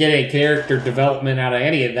we didn't get any character development out of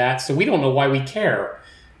any of that, so we don't know why we care.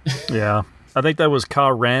 Yeah. I think that was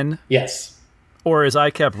Karen. Yes. Or as I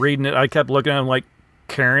kept reading it, I kept looking at him like,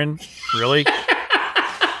 Karen? Really?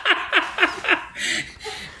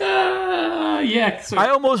 Yeah. I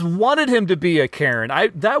almost wanted him to be a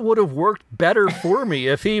Karen. That would have worked better for me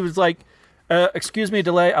if he was like, excuse me,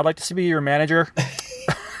 Delay, I'd like to be your manager.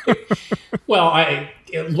 Well,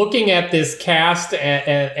 looking at this cast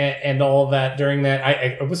and all that during that,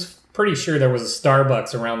 I was pretty sure there was a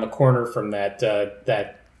Starbucks around the corner from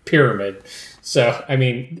that pyramid. So, I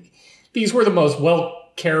mean, these were the most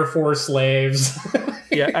cared for slaves.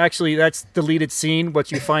 Yeah, actually, that's deleted scene.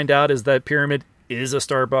 What you find out is that pyramid is a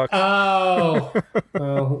Starbucks. Oh.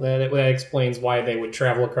 Well, that explains why they would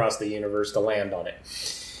travel across the universe to land on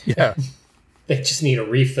it. Yeah. They just need a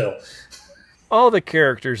refill. All the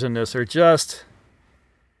characters in this are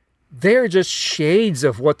they're just shades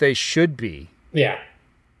of what they should be. Yeah.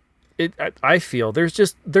 I feel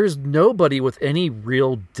there's nobody with any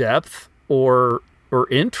real depth or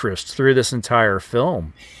interest through this entire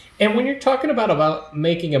film. And when you're talking about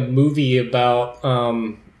making a movie about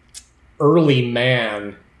early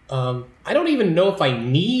man, I don't even know if I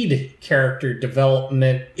need character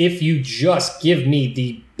development if you just give me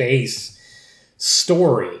the base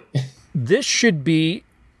story. This should be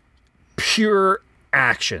pure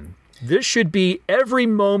action. This should be every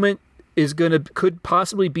moment could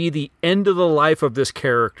possibly be the end of the life of this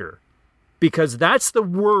character, because that's the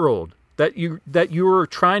world that you're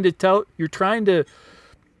trying to tell. You're trying to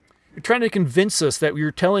convince us that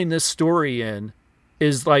you're telling this story in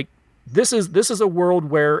is like this is a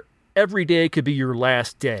world where every day could be your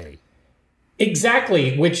last day.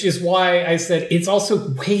 Exactly, which is why I said it's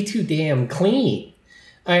also way too damn clean.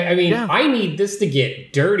 I mean, yeah. I need this to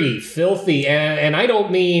get dirty, filthy, and I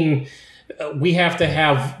don't mean we have to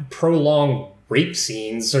have prolonged rape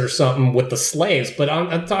scenes or something with the slaves, but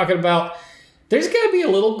I'm talking about there's got to be a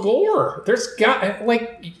little gore. There's got,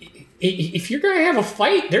 like, if you're going to have a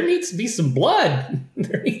fight, there needs to be some blood.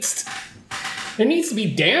 There needs to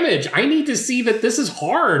be damage. I need to see that this is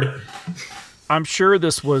hard. I'm sure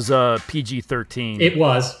this was PG-13. It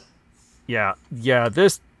was. Yeah.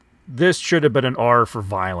 This should have been an R for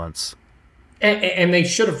violence. And they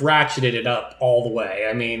should have ratcheted it up all the way.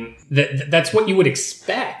 I mean, that's what you would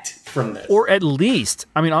expect from this. Or at least,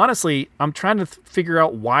 I mean, honestly, I'm trying to figure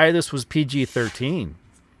out why this was PG-13.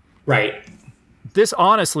 Right. This,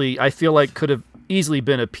 honestly, I feel like could have easily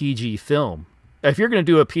been a PG film. If you're going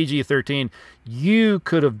to do a PG-13, you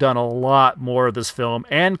could have done a lot more of this film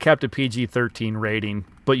and kept a PG-13 rating,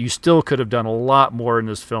 but you still could have done a lot more in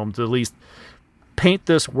this film to at least paint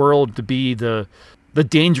this world to be the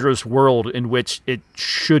dangerous world in which it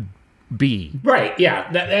should be. Right, yeah.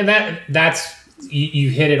 That's you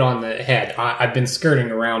hit it on the head. I've been skirting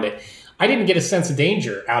around it. I didn't get a sense of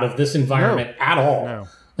danger out of this environment at all.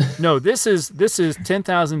 No, this is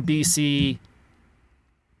 10,000 BC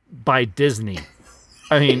by Disney.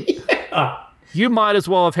 I mean, you might as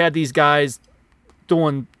well have had these guys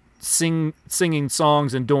singing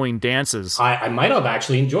songs and doing dances. I might have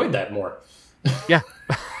actually enjoyed that more. Yeah.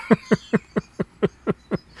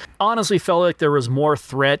 Honestly, felt like there was more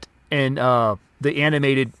threat in the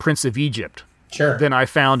animated Prince of Egypt than I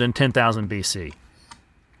found in 10,000 BC.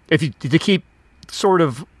 To keep sort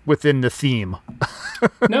of within the theme.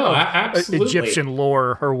 No, absolutely. Egyptian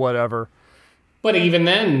lore or whatever. But even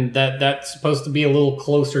then, that's supposed to be a little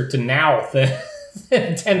closer to now than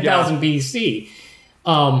 10,000 BC.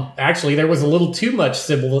 Actually, there was a little too much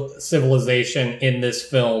civilization in this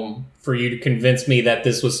film for you to convince me that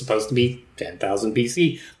this was supposed to be 10,000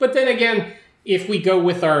 BC. But then again, if we go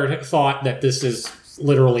with our thought that this is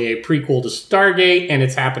literally a prequel to Stargate and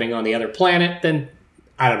it's happening on the other planet, then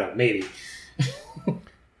I don't know, maybe.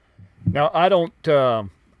 Now, I don't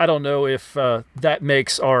know if that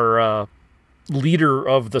makes our leader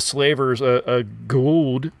of the slavers a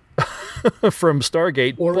Goa'uld from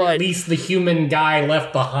Stargate, or at least the human guy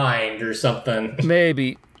left behind or something.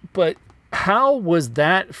 Maybe, but how was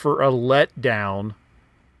that for a letdown?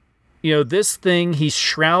 You know, this thing, he's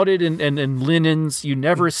shrouded in linens. You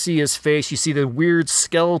never see his face. You see the weird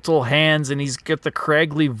skeletal hands, and he's got the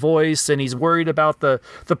craggly voice, and he's worried about the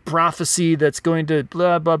prophecy that's going to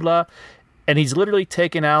blah, blah, blah. And he's literally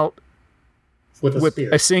taken out with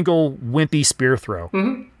a single wimpy spear throw.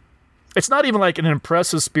 Mm-hmm. It's not even like an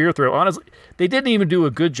impressive spear throw. Honestly, they didn't even do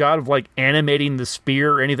a good job of like animating the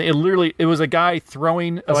spear or anything. It was a guy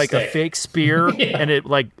throwing a fake spear, and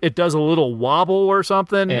it does a little wobble or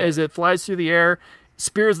something as it flies through the air,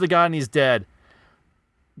 spears the guy, and he's dead.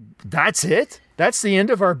 That's it? That's the end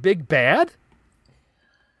of our big bad?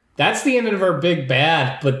 That's the end of our big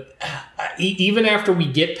bad, but even after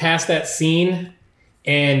we get past that scene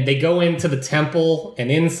and they go into the temple,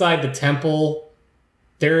 and inside the temple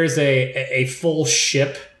there is a full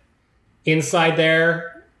ship inside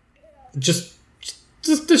there. Just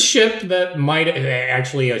a ship that might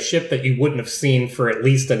actually a ship that you wouldn't have seen for at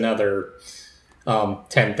least another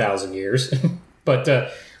 10,000 years. But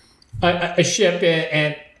a ship,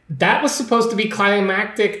 and that was supposed to be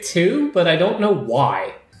climactic too, but I don't know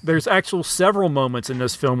why. There's actual several moments in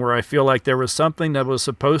this film where I feel like there was something that was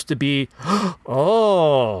supposed to be,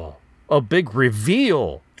 a big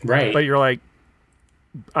reveal. Right. But you're like,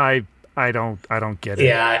 I don't get it.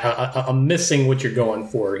 Yeah, I'm missing what you're going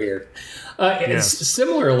for here.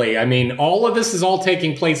 Similarly, I mean, all of this is all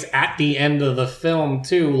taking place at the end of the film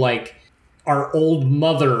too. Like, our old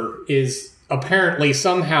mother is apparently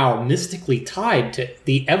somehow mystically tied to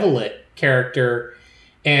the Evelyn character,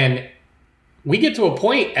 and we get to a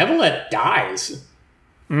point, Evelyn dies.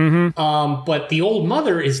 Mm-hmm. But the old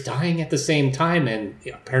mother is dying at the same time, and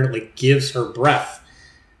apparently gives her breath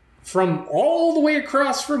from all the way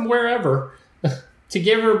across from wherever to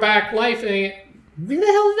give her back life. And where the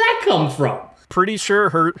hell did that come from? Pretty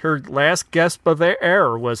sure her last gasp of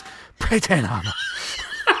air was Praetanana.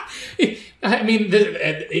 I mean,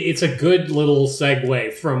 it's a good little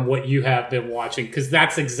segue from what you have been watching, because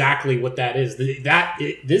that's exactly what that is.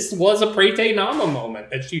 This was a Praetanama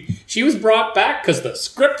moment. That she was brought back because the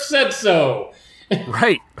script said so.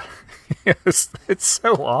 Right. Yes, it's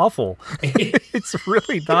so awful. It's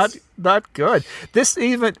really not good. This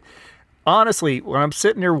even, honestly, when I'm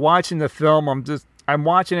sitting here watching the film, I'm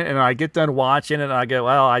watching it, and I get done watching it, and I go,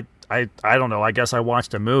 well, I don't know, I guess I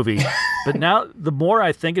watched a movie. But now, the more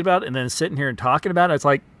I think about it, and then sitting here and talking about it, it's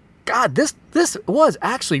like, God, this was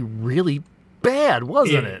actually really bad,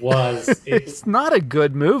 wasn't it? It was. It's not a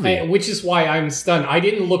good movie. Which is why I'm stunned. I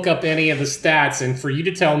didn't look up any of the stats, and for you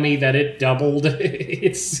to tell me that it doubled what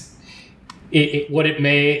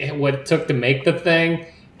it took to make the thing,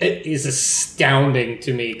 it is astounding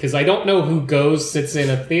to me because I don't know who sits in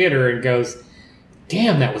a theater and goes,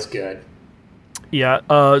 damn, that was good.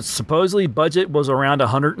 Yeah, supposedly budget was around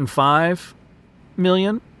 $105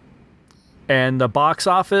 million, and the box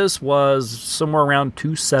office was somewhere around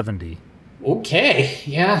 $270. Okay,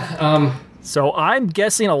 yeah. So I'm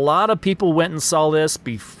guessing a lot of people went and saw this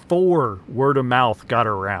before word of mouth got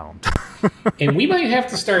around. And we might have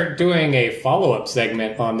to start doing a follow-up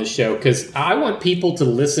segment on the show because I want people to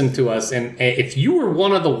listen to us. And if you were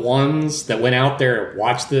one of the ones that went out there and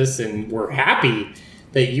watched this and were happy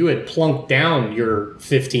that you had plunked down your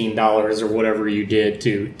 $15 or whatever you did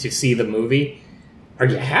to see the movie, are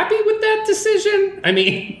you happy with that decision? I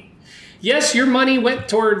mean, yes, your money went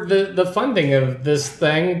toward the funding of this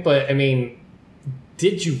thing, but I mean,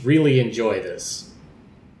 did you really enjoy this?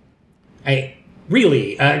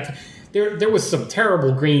 There was some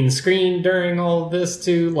terrible green screen during all of this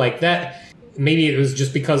too, like that. Maybe it was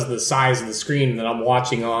just because of the size of the screen that I'm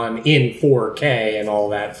watching on in 4K and all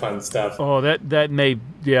that fun stuff. Oh, that may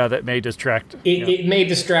distract. It may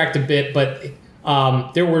distract a bit, but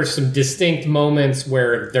there were some distinct moments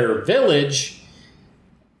where their village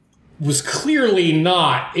was clearly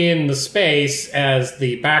not in the space as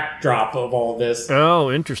the backdrop of all this.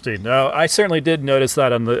 Oh, interesting. No, I certainly did notice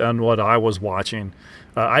that on what I was watching.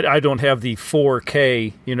 I don't have the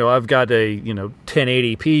 4K, I've got a,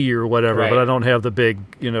 1080p or whatever, right. But I don't have the big,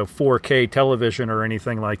 4K television or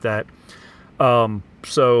anything like that.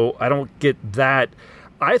 So I don't get that.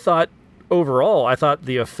 Overall, I thought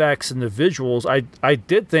the effects and the visuals, I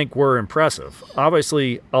did think were impressive.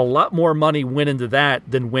 Obviously, a lot more money went into that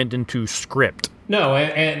than went into script. No,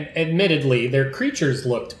 and admittedly, their creatures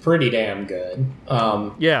looked pretty damn good.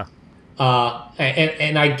 Yeah.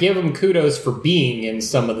 And I give them kudos for being in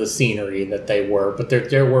some of the scenery that they were, but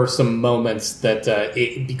there were some moments that,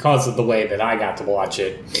 because of the way that I got to watch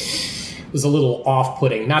it, was a little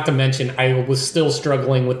off-putting. Not to mention, I was still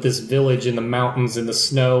struggling with this village in the mountains and the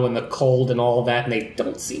snow and the cold and all of that, and they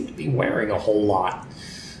don't seem to be wearing a whole lot.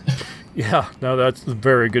 Yeah, no, that's a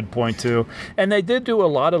very good point, too. And they did do a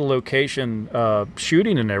lot of location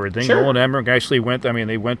shooting and everything. Sure. Nolan Emmerich actually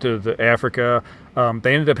they went to Africa.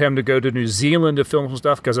 They ended up having to go to New Zealand to film some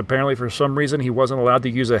stuff because apparently for some reason he wasn't allowed to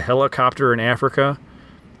use a helicopter in Africa.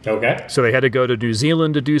 Okay. So they had to go to New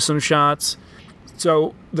Zealand to do some shots.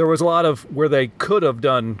 So there was a lot of where they could have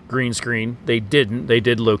done green screen. They didn't. They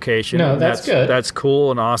did location. No, that's good. That's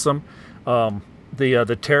cool and awesome.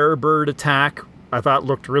 The terror bird attack I thought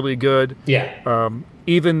looked really good. Yeah.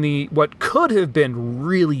 Even what could have been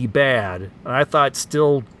really bad, I thought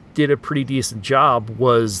still did a pretty decent job,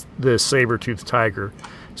 was the saber-toothed tiger.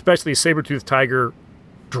 Especially saber-toothed tiger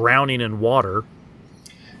drowning in water.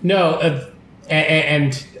 No,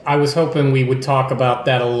 and I was hoping we would talk about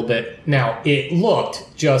that a little bit. Now, it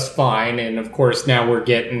looked just fine, and of course now we're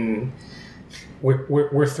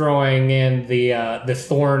throwing in the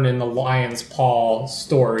thorn in the lion's paw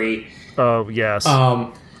story. Oh, yes.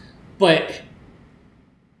 But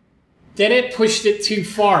then it pushed it too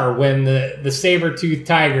far when the saber-toothed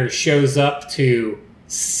tiger shows up to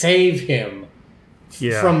save him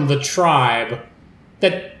from the tribe.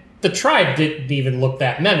 That the tribe didn't even look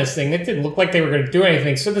that menacing. It didn't look like they were going to do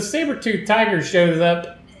anything. So the saber-toothed tiger shows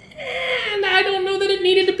up, and I don't know that it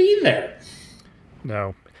needed to be there.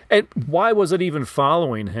 No. And why was it even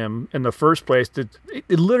following him in the first place?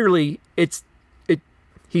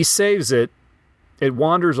 He saves it. It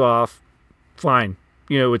wanders off. Fine.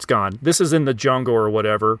 It's gone. This is in the jungle or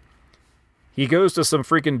whatever. He goes to some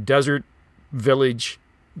freaking desert village,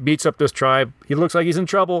 beats up this tribe. He looks like he's in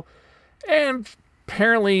trouble. And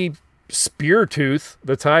apparently Speartooth,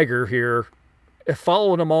 the tiger here,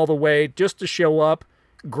 followed him all the way just to show up,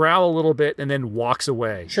 growl a little bit, and then walks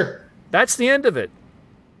away. Sure. That's the end of it.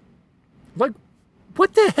 Like,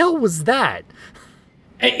 what the hell was that?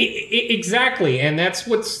 Exactly, and that's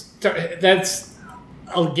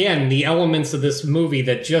again the elements of this movie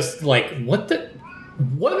that just like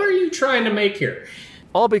what are you trying to make here?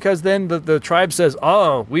 All because then the tribe says,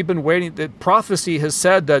 "Oh, we've been waiting. The prophecy has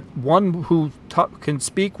said that one who can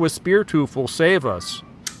speak with Speartooth will save us."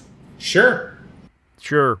 Sure,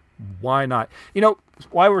 why not?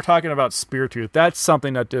 Why we're talking about Speartooth? That's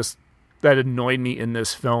something that annoyed me in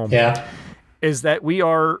this film. Yeah, is that we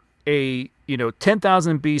are a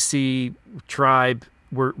 10,000 BC tribe.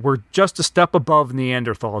 We're just a step above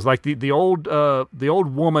Neanderthals. Like the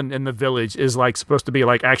old woman in the village is like supposed to be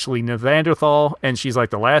like actually Neanderthal, and she's like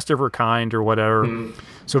the last of her kind or whatever. Mm-hmm.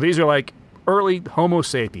 So these are like early Homo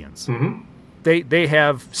sapiens. Mm-hmm. They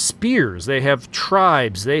have spears. They have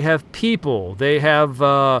tribes. They have people. They have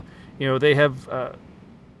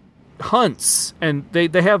hunts, and they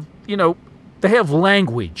have, they have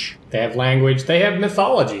language. They have language. They have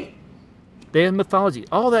mythology. They have mythology.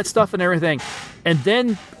 All that stuff and everything. And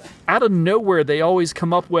then, out of nowhere, they always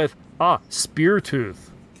come up with, Speartooth.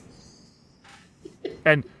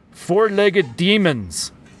 And four-legged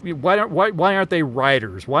demons. Why aren't they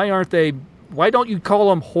riders? Why don't you call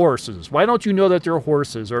them horses? Why don't you know that they're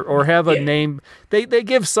horses or have a name? They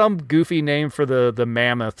give some goofy name for the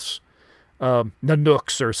mammoths,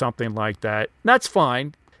 Nanooks or something like that. That's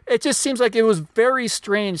fine. It just seems like it was very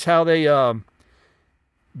strange how they,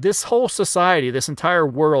 this whole society, this entire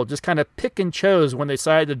world, just kind of pick and chose when they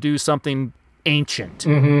decided to do something ancient.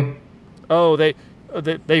 Mm-hmm. Oh,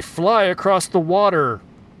 they fly across the water.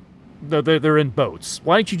 They're in boats.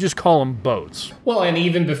 Why don't you just call them boats? Well, and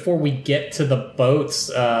even before we get to the boats,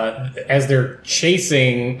 as they're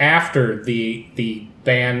chasing after the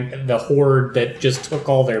horde that just took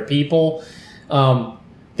all their people,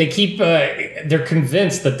 they keep. They're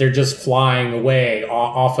convinced that they're just flying away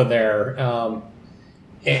off of there,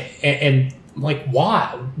 and like,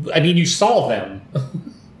 why? I mean, you saw them.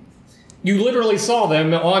 You literally saw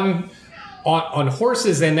them on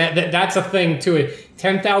horses, and that's a thing to it.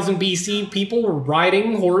 10,000 BC, people were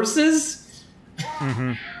riding horses?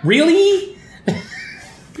 Mm-hmm. Really?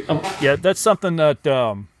 Yeah, that's something that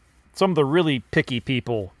some of the really picky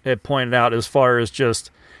people had pointed out as far as just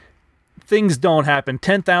things don't happen.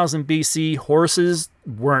 10,000 BC, horses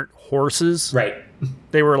weren't horses. Right.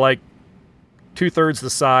 They were like 2/3 the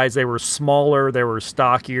size. They were smaller. They were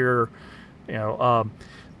stockier.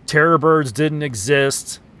 Terror birds didn't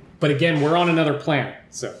exist. But again, we're on another planet,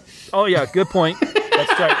 so. Oh yeah, good point.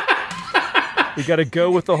 That's right. We got to go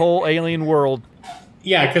with the whole alien world.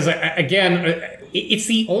 Yeah, because again, it's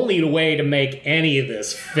the only way to make any of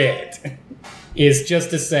this fit is just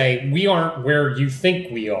to say we aren't where you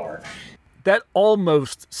think we are. That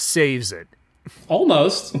almost saves it.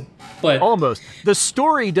 Almost, but almost. The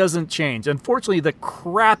story doesn't change. Unfortunately, the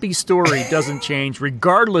crappy story doesn't change,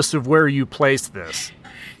 regardless of where you place this.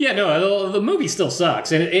 Yeah, no, the movie still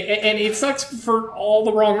sucks, and it sucks for all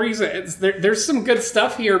the wrong reasons. There's some good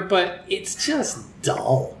stuff here, but it's just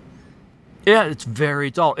dull. Yeah, it's very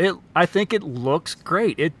dull. I think it looks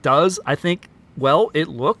great. It does. I think, it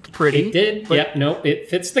looked pretty. It did. Yeah, no, it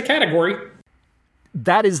fits the category.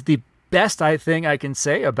 That is the best thing I can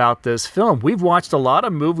say about this film. We've watched a lot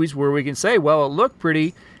of movies where we can say, well, it looked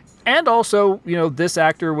pretty, and also, this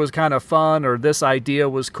actor was kind of fun, or this idea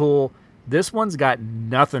was cool. This one's got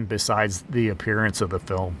nothing besides the appearance of the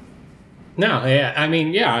film. No, yeah, I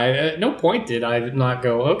mean, at no point did I not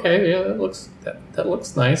go, okay, yeah, that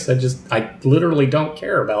looks nice. I literally don't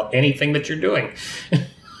care about anything that you're doing.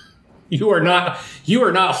 You are not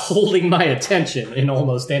holding my attention in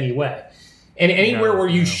almost any way, and anywhere where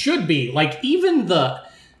you should be. Like even the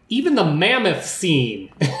mammoth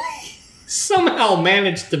scene somehow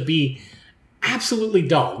managed to be absolutely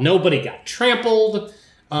dull. Nobody got trampled.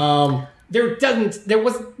 There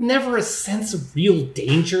was never a sense of real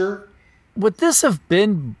danger. Would this have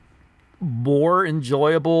been more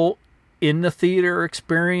enjoyable in the theater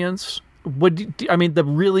experience? The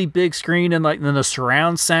really big screen and the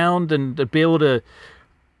surround sound and to be able to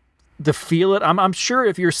feel it? I'm sure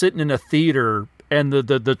if you're sitting in a theater and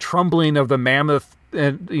the trembling of the mammoth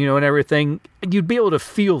and and everything, you'd be able to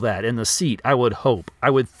feel that in the seat. I would hope. I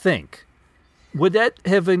would think. Would that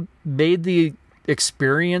have made the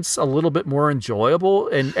experience a little bit more enjoyable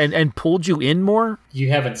and pulled you in more? You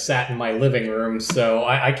haven't sat in my living room, so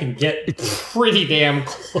I can get pretty damn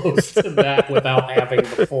close to that without having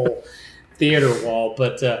the full theater wall.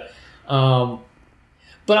 But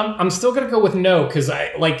I'm still gonna go with no, because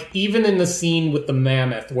even in the scene with the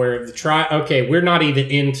mammoth where we're not even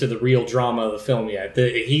into the real drama of the film yet.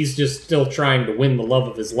 He's just still trying to win the love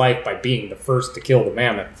of his life by being the first to kill the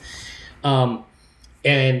mammoth.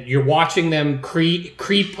 And you're watching them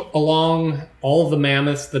creep along all of the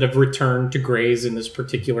mammoths that have returned to graze in this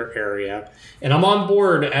particular area. And I'm on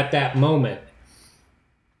board at that moment.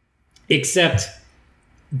 Except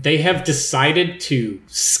they have decided to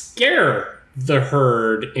scare the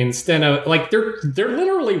herd instead of... they're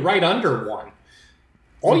literally right under one.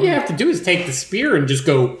 All you have to do is take the spear and just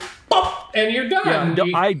go... Pop, and you're done.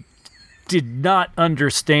 Yeah, I did not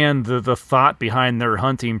understand the thought behind their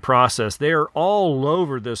hunting process. They are all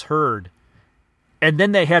over this herd, and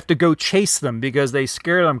then they have to go chase them because they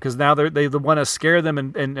scare them, because now they want to scare them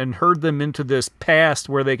and herd them into this past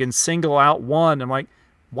where they can single out one. I'm like,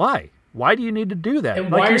 why do you need to do that? And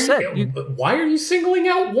like why are you singling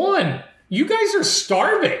out one? You guys are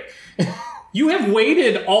starving. You have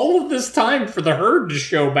waited all of this time for the herd to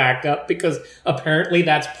show back up because apparently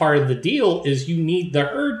that's part of the deal is you need the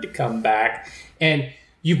herd to come back. And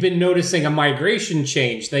you've been noticing a migration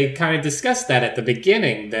change. They kind of discussed that at the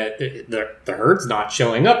beginning, that the herd's not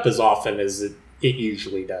showing up as often as it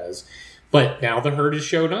usually does. But now the herd has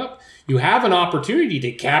shown up. You have an opportunity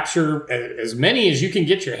to capture as many as you can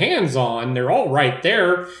get your hands on. They're all right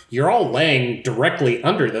there. You're all laying directly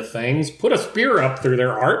under the things. Put a spear up through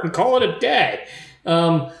their heart and call it a day.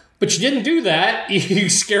 But you didn't do that. You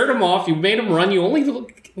scared them off. You made them run. You only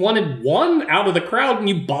wanted one out of the crowd, and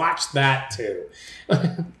you botched that too.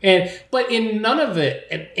 But in none of it,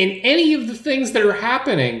 in any of the things that are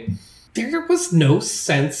happening, there was no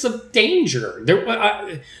sense of danger.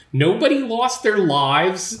 Nobody lost their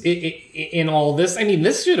lives in all this. I mean,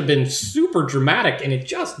 this should have been super dramatic, and it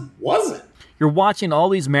just wasn't. You're watching all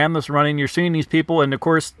these mammoths running. You're seeing these people, and of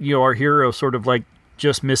course, our hero sort of like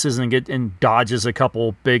just misses and dodges a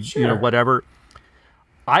couple big, Sure. Whatever.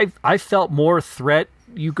 I felt more threat.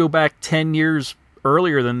 You go back 10 years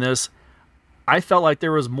earlier than this. I felt like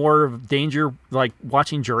there was more of danger, like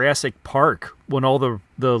watching Jurassic Park when all the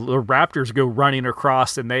raptors go running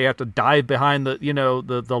across and they have to dive behind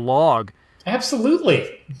the log.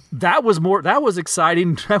 Absolutely. That was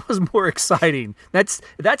exciting. That was more exciting. That's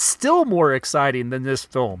still more exciting than this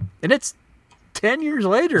film, and it's 10 years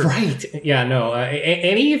later. Right. Yeah. No.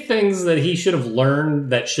 Any things that he should have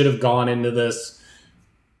learned that should have gone into this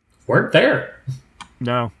weren't there.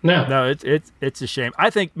 No. It's a shame. I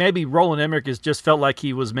think maybe Roland Emmerich has just felt like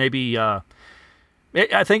he was maybe.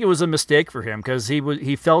 I think it was a mistake for him because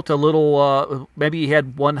he felt a little. Maybe he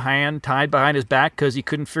had one hand tied behind his back because he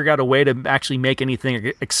couldn't figure out a way to actually make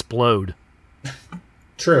anything explode.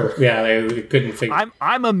 True. Yeah, they couldn't figure.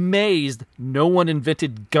 I'm amazed no one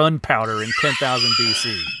invented gunpowder in 10,000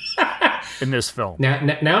 BC in this film.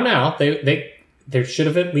 Now, there should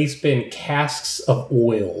have at least been casks of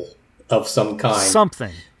oil of some kind.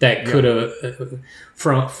 Something that could have,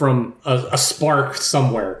 from a spark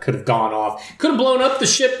somewhere, could have gone off. Could have blown up the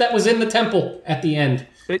ship that was in the temple at the end.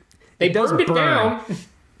 They burned it down.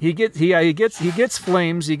 He gets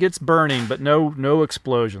flames. He gets burning, but no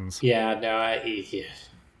explosions. Yeah, no. Yeah.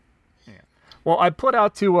 Well, I put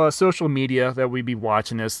out to social media that we'd be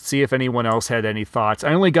watching this, see if anyone else had any thoughts.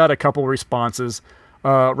 I only got a couple responses.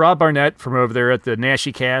 Rob Barnett from over there at the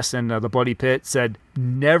Naschy Cast and the Bloody Pit said,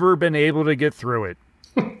 never been able to get through it.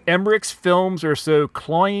 Emmerich's films are so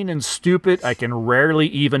cloying and stupid, I can rarely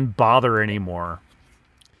even bother anymore.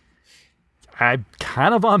 I'm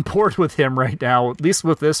kind of on board with him right now, at least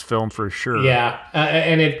with this film for sure. Yeah,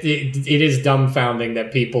 and it is dumbfounding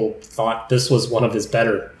that people thought this was one of his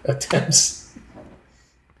better attempts.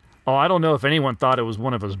 Oh, I don't know if anyone thought it was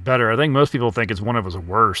one of his better. I think most people think it's one of his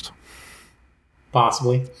worst.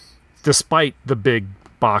 Possibly. Despite the big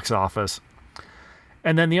box office.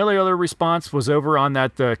 And then the other response was over on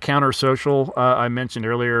that counter social I mentioned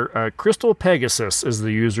earlier. Crystal Pegasus is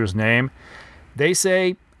the user's name. They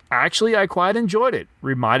say, actually, I quite enjoyed it.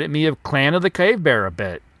 Reminded me of Clan of the Cave Bear a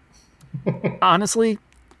bit. Honestly,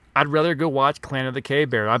 I'd rather go watch Clan of the Cave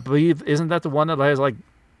Bear. I believe, isn't that the one that has like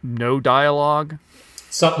no dialogue?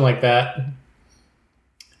 Something like that.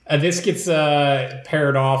 This gets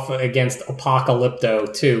paired off against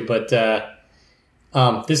Apocalypto too, but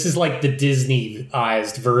this is like the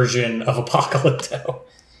Disney-ized version of Apocalypto,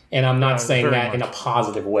 and I'm not saying that in a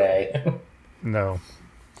positive way. No,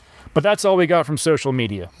 but that's all we got from social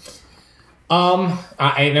media.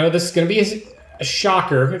 I know this is going to be a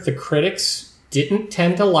shocker. The critics didn't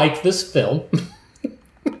tend to like this film.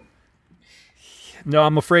 No,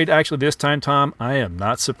 I'm afraid actually this time, Tom, I am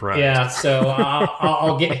not surprised. Yeah, so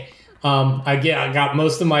I'll get. I got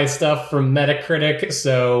most of my stuff from Metacritic,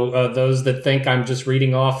 so those that think I'm just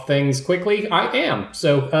reading off things quickly, I am.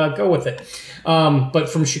 So go with it. But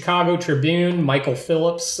from Chicago Tribune, Michael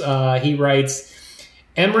Phillips, he writes,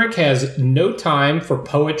 Emmerich has no time for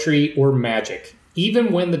poetry or magic.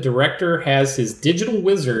 Even when the director has his digital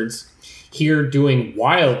wizards, here doing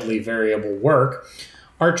wildly variable work,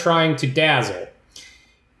 are trying to dazzle.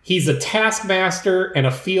 He's a taskmaster and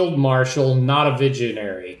a field marshal, not a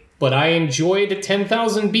visionary. But I enjoyed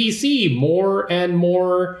 10,000 BC more and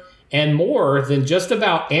more and more than just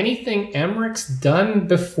about anything Emmerich's done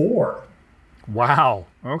before. Wow.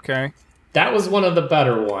 Okay. That was one of the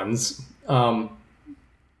better ones.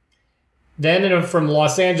 Then from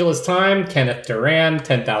Los Angeles Times, Kenneth Duran,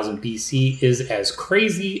 10,000 BC is as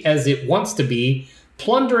crazy as it wants to be,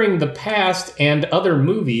 plundering the past and other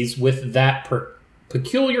movies with that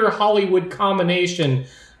peculiar Hollywood combination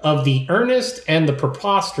of the earnest and the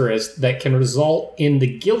preposterous that can result in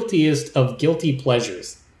the guiltiest of guilty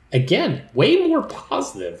pleasures. again, way more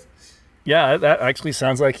positive. Yeah, that actually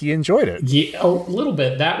sounds like he enjoyed it. Yeah, a little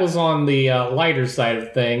bit. That was on the lighter side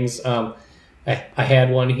of things. I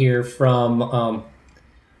had one here from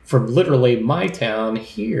literally my town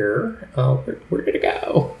here. Where did it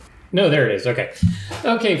go? No, there it is.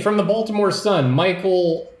 Okay, from the Baltimore Sun,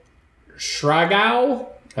 Michael Schragau.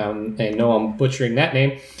 I know I'm butchering that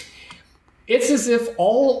name. It's as if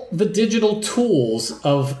all the digital tools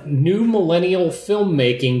of new millennial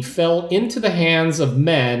filmmaking fell into the hands of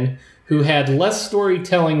men who had less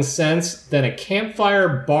storytelling sense than a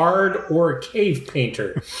campfire bard or a cave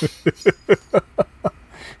painter.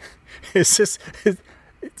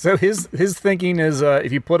 So his thinking is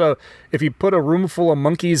if you put a room full of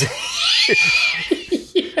monkeys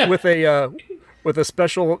with a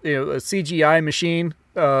special a CGI machine,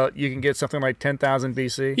 you can get something like 10,000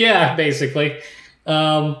 BC. Yeah, basically.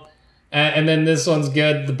 And then this one's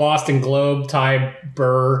good. The Boston Globe, Ty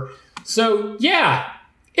Burr. So yeah,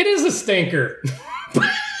 it is a stinker.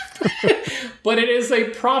 But it is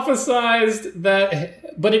prophesized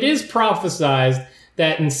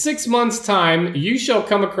that in 6 months' time you shall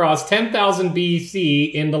come across 10,000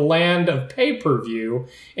 BC in the land of pay-per-view,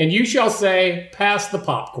 and you shall say, "Pass the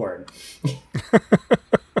popcorn."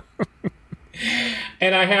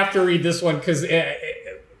 And I have to read this one because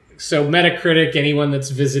so Metacritic, anyone that's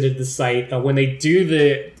visited the site, when they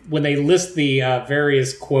list the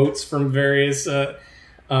various quotes from various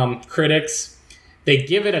critics, they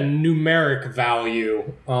give it a numeric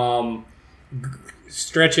value,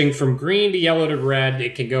 stretching from green to yellow to red.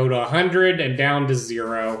 It can go to 100 and down to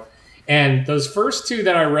 0. And those first two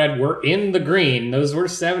that I read were in the green. Those were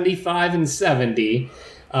 75 and 70.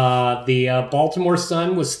 The Baltimore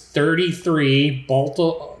Sun was 33.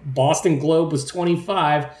 Boston Globe was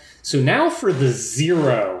 25. So now for the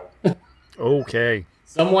 0. Okay.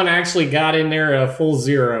 Someone actually got in there a full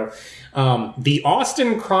 0. The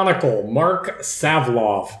Austin Chronicle, Mark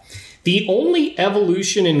Savlov. The only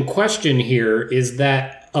evolution in question here is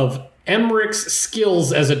that of Emmerich's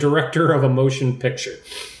skills as a director of a motion picture.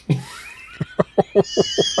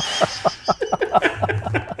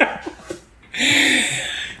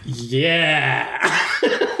 Yeah.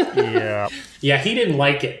 Yeah. Yeah, he didn't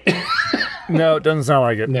like it. No, it doesn't sound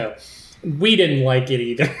like it. No. We didn't like it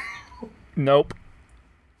either. Nope.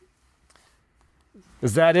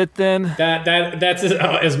 Is that it then? That's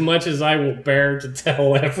as much as I will bear to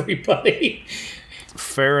tell everybody.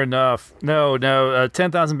 Fair enough. No.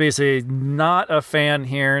 10,000 BC, not a fan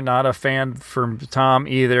here. Not a fan from Tom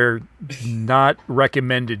either. Not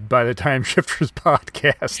recommended by the Time Shifters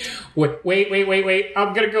podcast. Wait.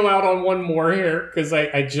 I'm going to go out on one more here because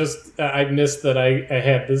I missed that I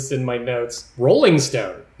had this in my notes. Rolling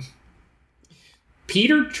Stone.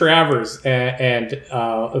 Peter Travers and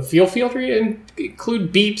feel free to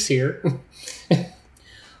include beeps here.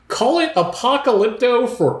 Call it Apocalypto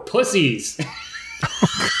for pussies.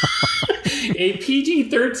 A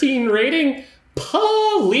PG-13 rating?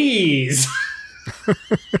 Please.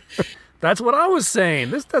 That's what I was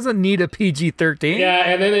saying. This doesn't need a PG-13. Yeah,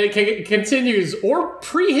 and then it continues. Or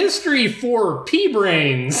prehistory for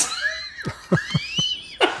pea-brains.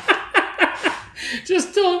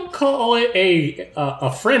 Just don't call it a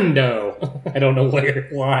friendo. I don't know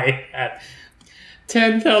why.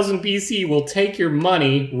 10,000 BC will take your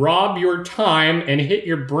money, rob your time, and hit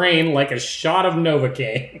your brain like a shot of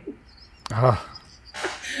Novocaine.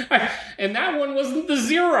 And that one wasn't the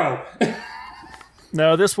 0.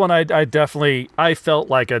 No, this one I felt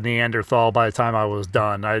like a Neanderthal by the time I was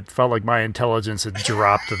done. I felt like my intelligence had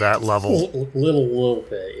dropped to that level. little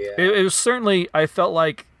bit, yeah. It was certainly, I felt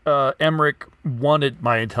like Emmerich wanted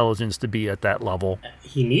my intelligence to be at that level.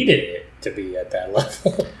 He needed it to be at that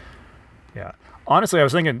level. Yeah. Honestly, I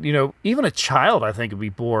was thinking, even a child, I think, would be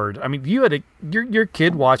bored. I mean, you had your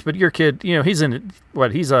kid watch, but your kid, he's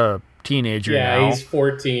he's a teenager now. Yeah, he's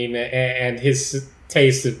 14, and his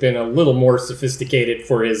tastes have been a little more sophisticated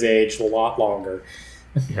for his age a lot longer.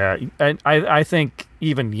 Yeah, and I think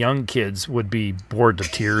even young kids would be bored to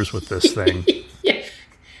tears with this thing.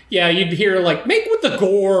 Yeah, you'd hear, make with the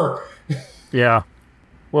gore. Yeah.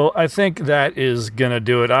 Well, I think that is going to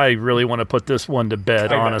do it. I really want to put this one to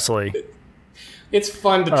bed, honestly. It's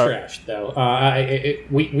fun to trash, though.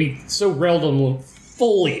 We so seldom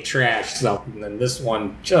fully trashed something, and this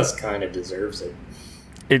one just kind of deserves it.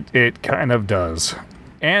 It kind of does.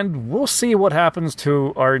 And we'll see what happens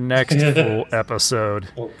to our next full episode.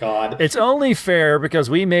 Oh, God. It's only fair because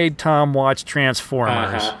we made Tom watch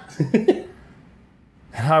Transformers.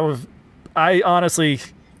 I honestly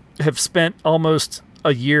have spent almost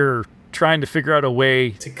a year trying to figure out a way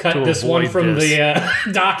to cut this one from the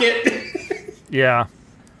docket. Yeah.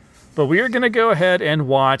 But we are going to go ahead and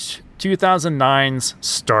watch 2009's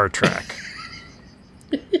Star Trek.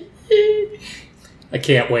 I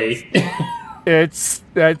can't wait. That's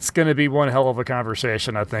going to be one hell of a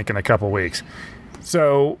conversation, I think, in a couple weeks.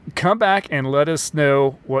 So come back and let us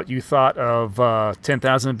know what you thought of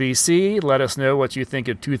 10,000 BC. Let us know what you think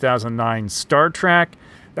of 2009 Star Trek.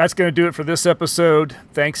 That's going to do it for this episode.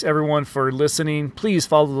 Thanks, everyone, for listening. Please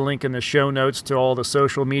follow the link in the show notes to all the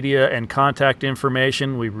social media and contact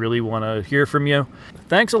information. We really want to hear from you.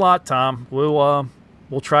 Thanks a lot, Tom. We'll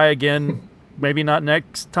try again. Maybe not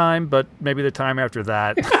next time, but maybe the time after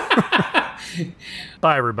that.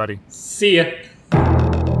 Bye, everybody. See ya.